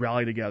communities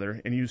rally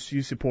together and you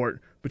see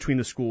support between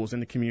the schools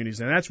and the communities.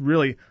 And that's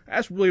really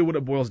what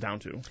it boils down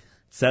to.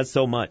 Says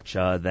so much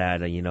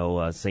that, you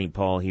know, St.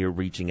 Paul here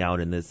reaching out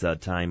in this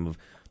time of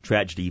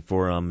tragedy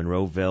for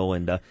Monroeville.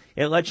 And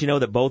it lets you know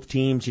that both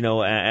teams, you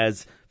know,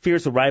 as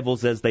fierce of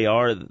rivals as they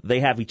are,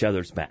 they have each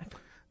other's back.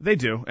 They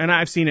do. And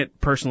I've seen it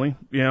personally,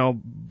 you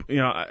know,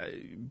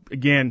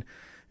 again,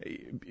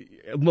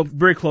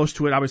 very close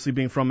to it, obviously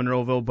being from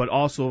Monroeville, but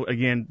also,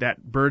 again,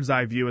 that bird's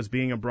eye view as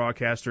being a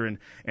broadcaster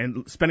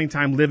and spending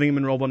time living in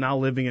Monroeville, now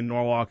living in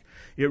Norwalk.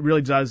 It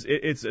really does.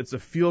 It's a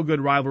feel-good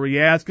rivalry.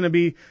 Yeah, it's going to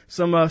be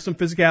some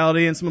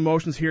physicality and some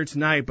emotions here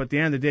tonight, but at the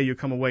end of the day, you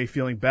come away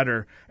feeling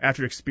better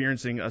after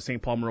experiencing a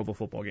St. Paul Monroeville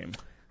football game.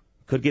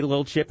 could get a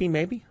little chippy,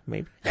 maybe.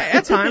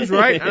 At times,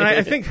 right? And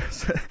I think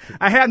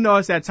I have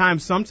noticed at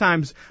times,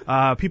 sometimes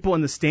people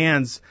in the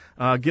stands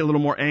get a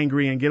little more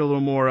angry and get a little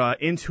more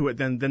into it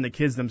than the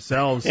kids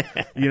themselves.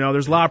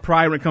 There's a lot of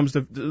pride when it comes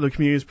to the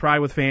communities, pride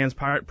with fans,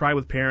 pride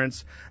with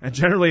parents. And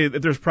generally,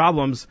 if there's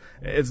problems,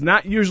 it's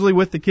not usually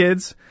with the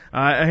kids.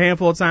 A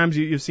handful of times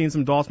you've seen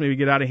some adults maybe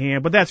get out of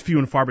hand, but that's few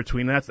and far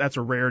between. That's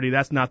a rarity.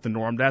 That's not the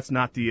norm. That's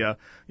not the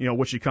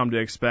what you come to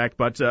expect.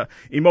 But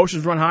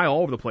emotions run high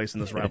all over the place in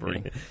this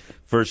rivalry.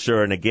 For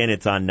sure. And again,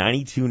 it's on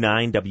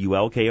 92.9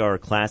 WLKR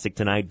Classic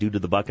tonight due to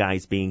the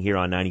Buckeyes being here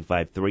on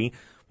 95.3.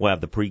 We'll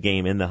have the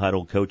pregame In the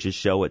Huddle coaches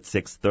show at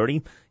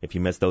 6:30. If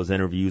you missed those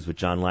interviews with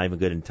John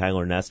Livengood and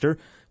Tyler Nestor,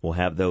 we'll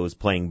have those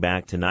playing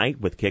back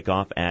tonight with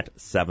kickoff at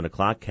 7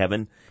 o'clock.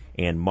 Kevin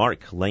and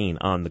Mark Lane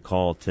on the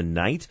call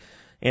tonight.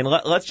 And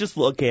let's just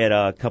look at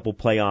a couple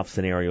playoff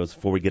scenarios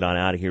before we get on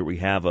out of here. We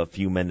have a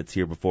few minutes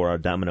here before our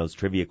Domino's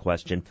trivia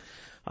question.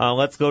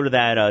 Let's go to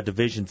that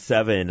Division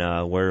 7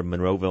 where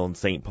Monroeville and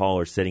St. Paul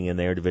are sitting in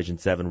there, Division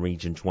 7,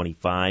 Region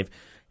 25.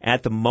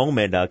 At the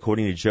moment,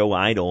 according to Joe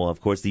Idle,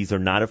 of course, these are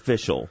not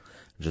official.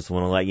 Just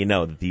want to let you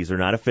know that these are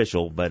not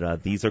official,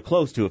 but these are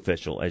close to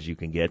official as you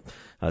can get.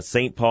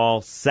 St.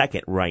 Paul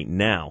second right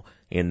now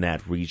in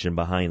that region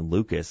behind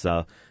Lucas.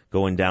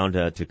 Going down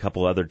to a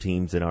couple other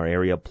teams in our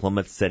area.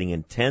 Plymouth sitting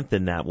in 10th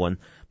in that one.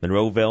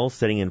 Monroeville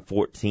sitting in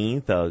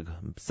 14th.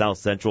 South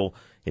Central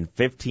in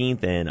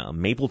 15th, and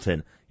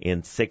Mapleton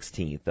in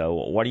 16th.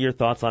 What are your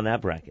thoughts on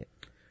that bracket?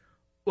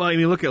 Well, I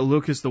mean, look at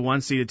Lucas, the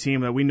one-seeded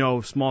team that we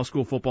know small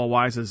school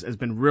football-wise has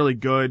been really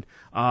good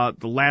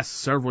the last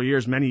several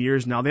years, many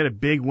years now. They had a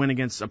big win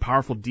against a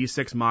powerful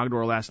D6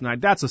 Mogador last night.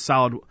 That's a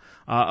solid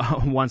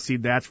one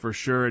seed, that's for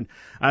sure. And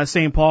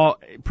St. Paul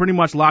pretty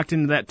much locked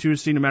into that 2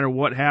 seed no matter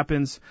what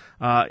happens.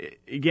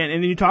 Again,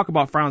 and then you talk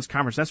about Frown's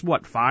Conference. That's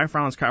what, 5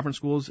 Frown's Conference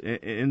schools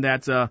in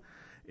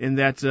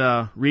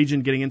that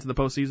region getting into the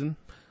postseason?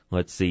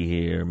 Let's see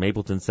here.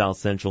 Mapleton, South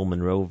Central,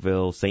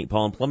 Monroeville, St.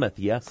 Paul, and Plymouth,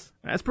 yes.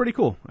 That's pretty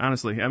cool,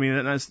 honestly. I mean,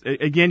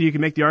 again, you can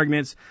make the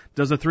arguments,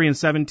 does a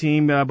 3-7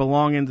 team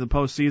belong into the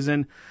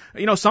postseason?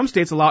 Some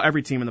states allow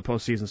every team in the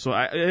postseason, so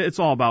it's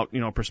all about,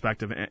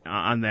 perspective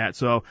on that.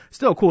 So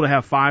still cool to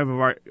have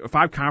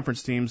 5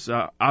 conference teams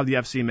out of the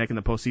FC making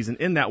the postseason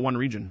in that one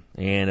region.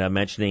 And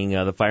mentioning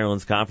the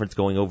Firelands Conference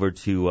going over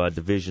to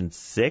Division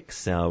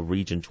 6,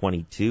 Region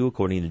 22,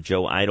 according to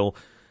Joe Idle.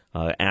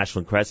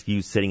 Ashland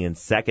Crestview sitting in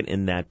second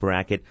in that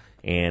bracket,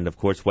 and of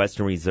course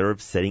Western Reserve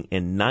sitting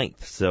in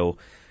 9th. So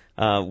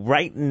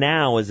right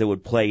now, as it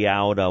would play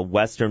out,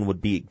 Western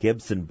would be at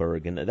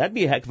Gibsonburg, and that'd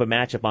be a heck of a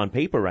matchup on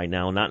paper right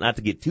now. Not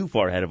to get too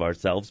far ahead of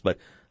ourselves, but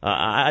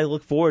I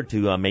look forward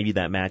to maybe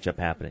that matchup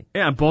happening.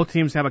 Yeah, both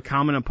teams have a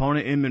common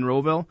opponent in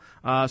Monroeville,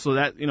 so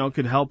that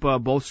could help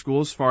both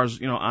schools as far as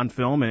on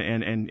film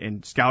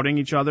and scouting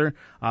each other.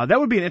 That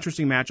would be an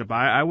interesting matchup.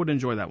 I would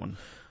enjoy that one.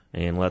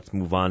 And let's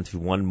move on to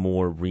one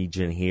more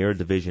region here,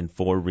 Division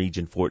 4,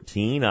 Region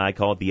 14. I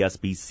call it the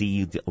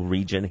SBC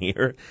region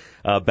here.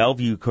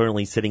 Bellevue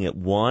currently sitting at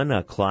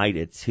 1, Clyde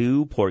at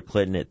 2, Port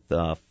Clinton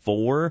at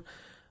 4,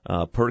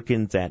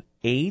 Perkins at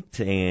 8,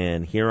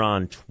 and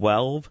Huron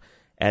 12,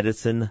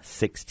 Edison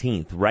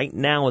 16th. Right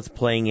now it's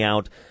playing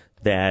out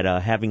that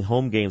having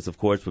home games, of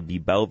course, would be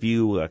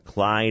Bellevue,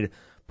 Clyde,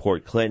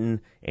 Port Clinton,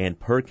 and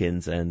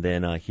Perkins, and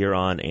then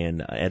Huron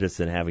and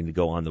Edison having to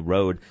go on the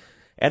road.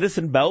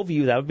 Edison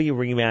Bellevue, that would be a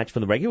rematch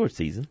from the regular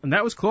season. And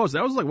that was close.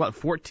 That was like,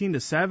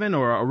 14-7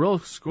 or a real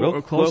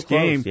close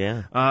game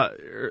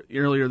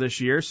earlier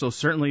this year. So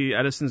certainly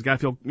Edison's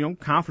got to feel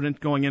confident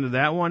going into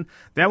that one.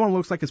 That one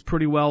looks like it's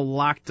pretty well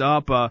locked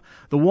up.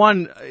 The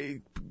one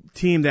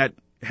team that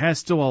has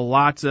still a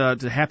lot to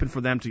happen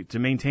for them to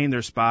maintain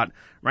their spot.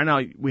 Right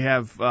now we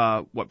have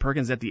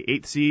Perkins at the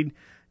 8th seed.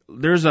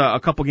 There's a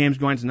couple games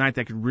going tonight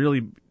that could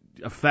really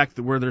affect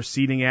where they're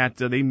seating at.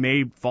 They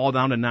may fall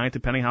down to 9th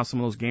depending how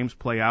some of those games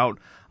play out.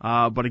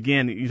 But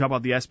again, you talk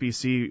about the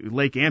SBC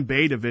Lake and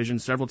Bay division,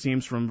 several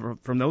teams from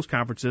those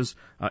conferences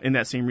in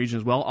that same region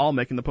as well, all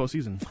making the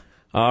postseason.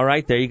 All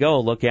right, there you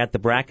go. Look at the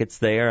brackets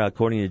there.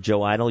 According to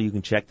Joe Idle, you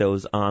can check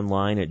those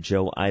online at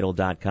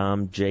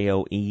joeidle.com,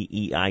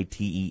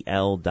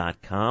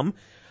 joeeitel.com.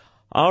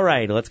 All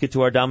right, let's get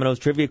to our Domino's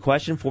trivia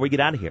question before we get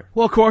out of here.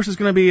 Well, of course, it's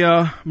going to be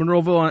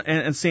Monroeville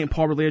and St.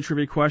 Paul related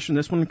trivia question.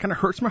 This one kind of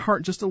hurts my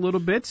heart just a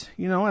little bit.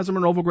 As a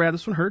Monroeville grad,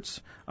 this one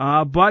hurts.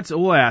 But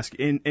we'll ask.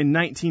 In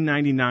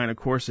 1999, of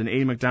course, an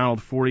A.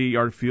 McDonald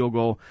 40-yard field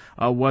goal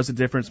was a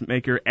difference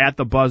maker at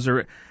the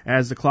buzzer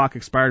as the clock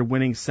expired,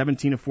 winning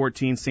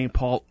 17-14 St.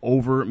 Paul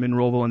over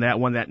Monroeville in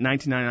that one, that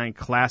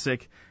 1999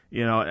 classic.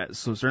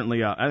 So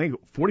certainly, I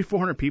think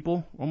 4,400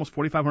 people, almost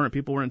 4,500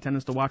 people were in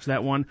attendance to watch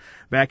that one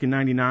back in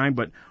 99.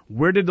 But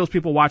where did those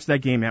people watch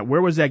that game at?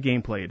 Where was that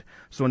game played?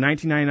 So in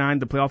 1999,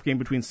 the playoff game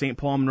between St.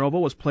 Paul and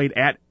Monroeville was played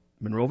at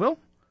Monroeville,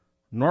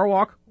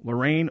 Norwalk,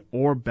 Lorain,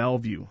 or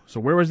Bellevue. So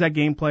where was that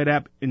game played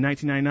at in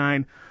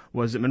 1999?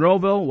 Was it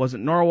Monroeville? Was it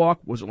Norwalk?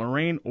 Was it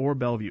Lorain or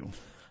Bellevue?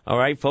 All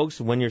right, folks,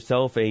 win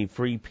yourself a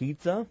free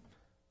pizza.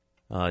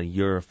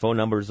 Your phone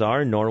numbers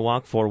are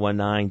Norwalk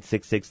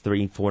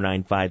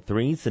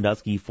 419-663-4953,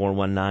 Sandusky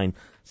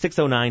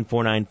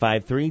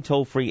 419-609-4953,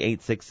 toll free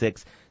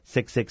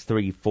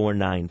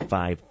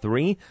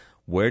 866-663-4953.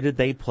 Where did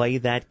they play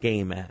that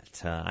game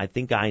at? I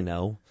think I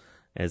know,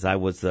 as I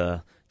was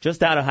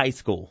just out of high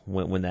school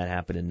when that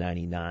happened in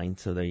 '99.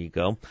 So there you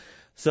go.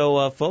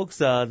 So, folks,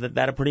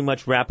 that'll pretty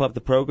much wrap up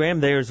the program.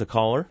 There's a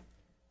caller.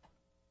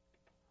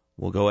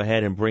 We'll go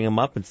ahead and bring him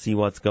up and see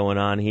what's going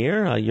on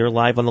here. You're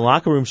live on the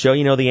Locker Room Show.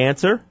 You know the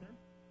answer?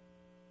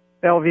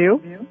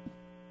 Bellevue.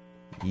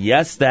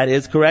 Yes, that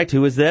is correct.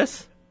 Who is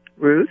this?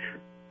 Ruth.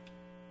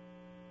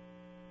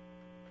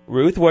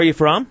 Ruth, where are you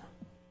from?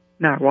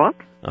 Norwalk.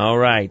 All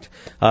right.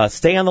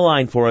 Stay on the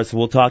line for us.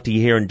 We'll talk to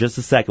you here in just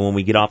a second when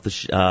we get off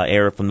the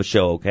air from the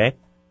show, okay?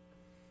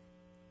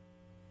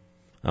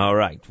 All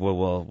right.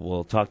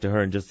 We'll talk to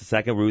her in just a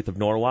second. Ruth of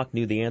Norwalk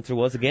knew the answer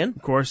was again.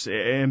 Of course,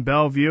 in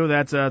Bellevue,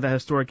 that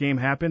historic game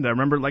happened. I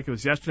remember it like it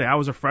was yesterday. I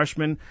was a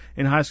freshman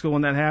in high school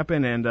when that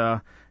happened, and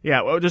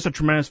just a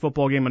tremendous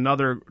football game.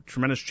 Another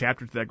tremendous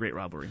chapter to that great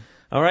rivalry.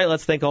 All right,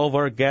 let's thank all of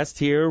our guests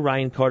here.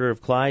 Ryan Carter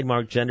of Clyde,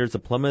 Mark Genders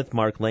of Plymouth,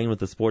 Mark Lane with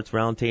the Sports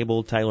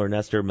Roundtable, Tyler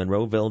Nestor of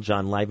Monroeville,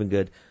 John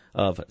Livengood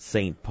of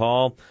St.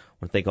 Paul. I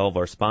want to thank all of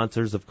our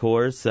sponsors, of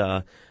course.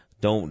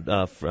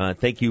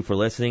 Thank you for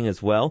listening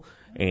as well.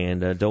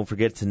 And don't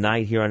forget,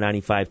 tonight here on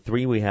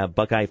 95.3, we have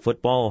Buckeye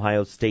football,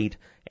 Ohio State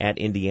at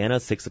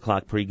Indiana, 6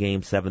 o'clock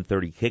pregame,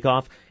 7:30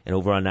 kickoff. And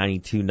over on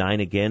 92.9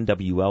 again,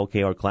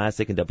 WLKR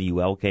Classic and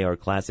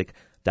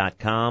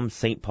WLKRClassic.com.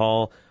 St.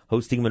 Paul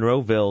hosting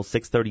Monroeville,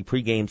 6:30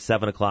 pregame,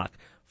 7 o'clock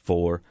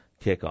for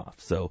kickoff.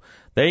 So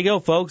there you go,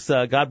 folks.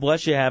 God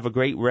bless you. Have a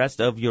great rest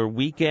of your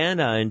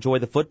weekend. Enjoy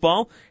the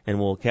football, and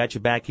we'll catch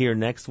you back here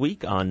next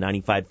week on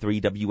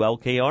 95.3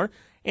 WLKR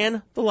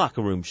and The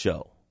Locker Room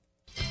Show.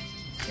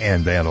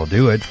 And that'll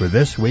do it for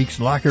this week's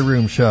Locker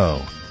Room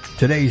Show.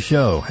 Today's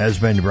show has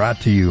been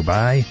brought to you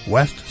by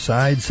West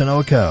Side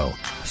Sunoco,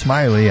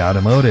 Smiley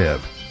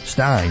Automotive,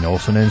 Stein,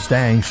 Olson &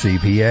 Stang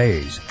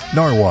CPAs,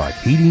 Norwalk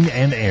Heating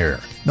and Air,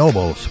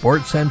 Noble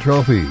Sports and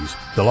Trophies,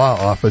 the law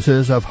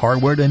offices of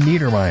Harwood and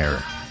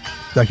Niedermeyer,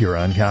 the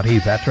Huron County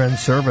Veterans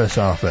Service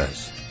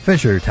Office,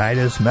 Fisher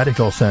Titus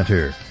Medical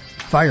Center,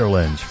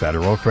 Firelands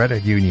Federal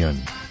Credit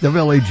Union, the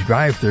Village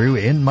Drive-Thru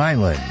in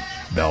Milan,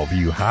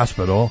 Bellevue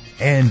Hospital,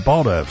 and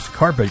Baldoff's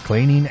Carpet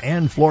Cleaning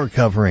and Floor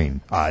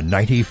Covering on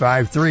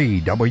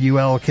 95.3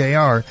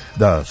 WLKR,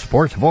 the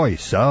sports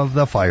voice of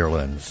the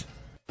Firelands.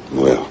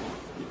 Well,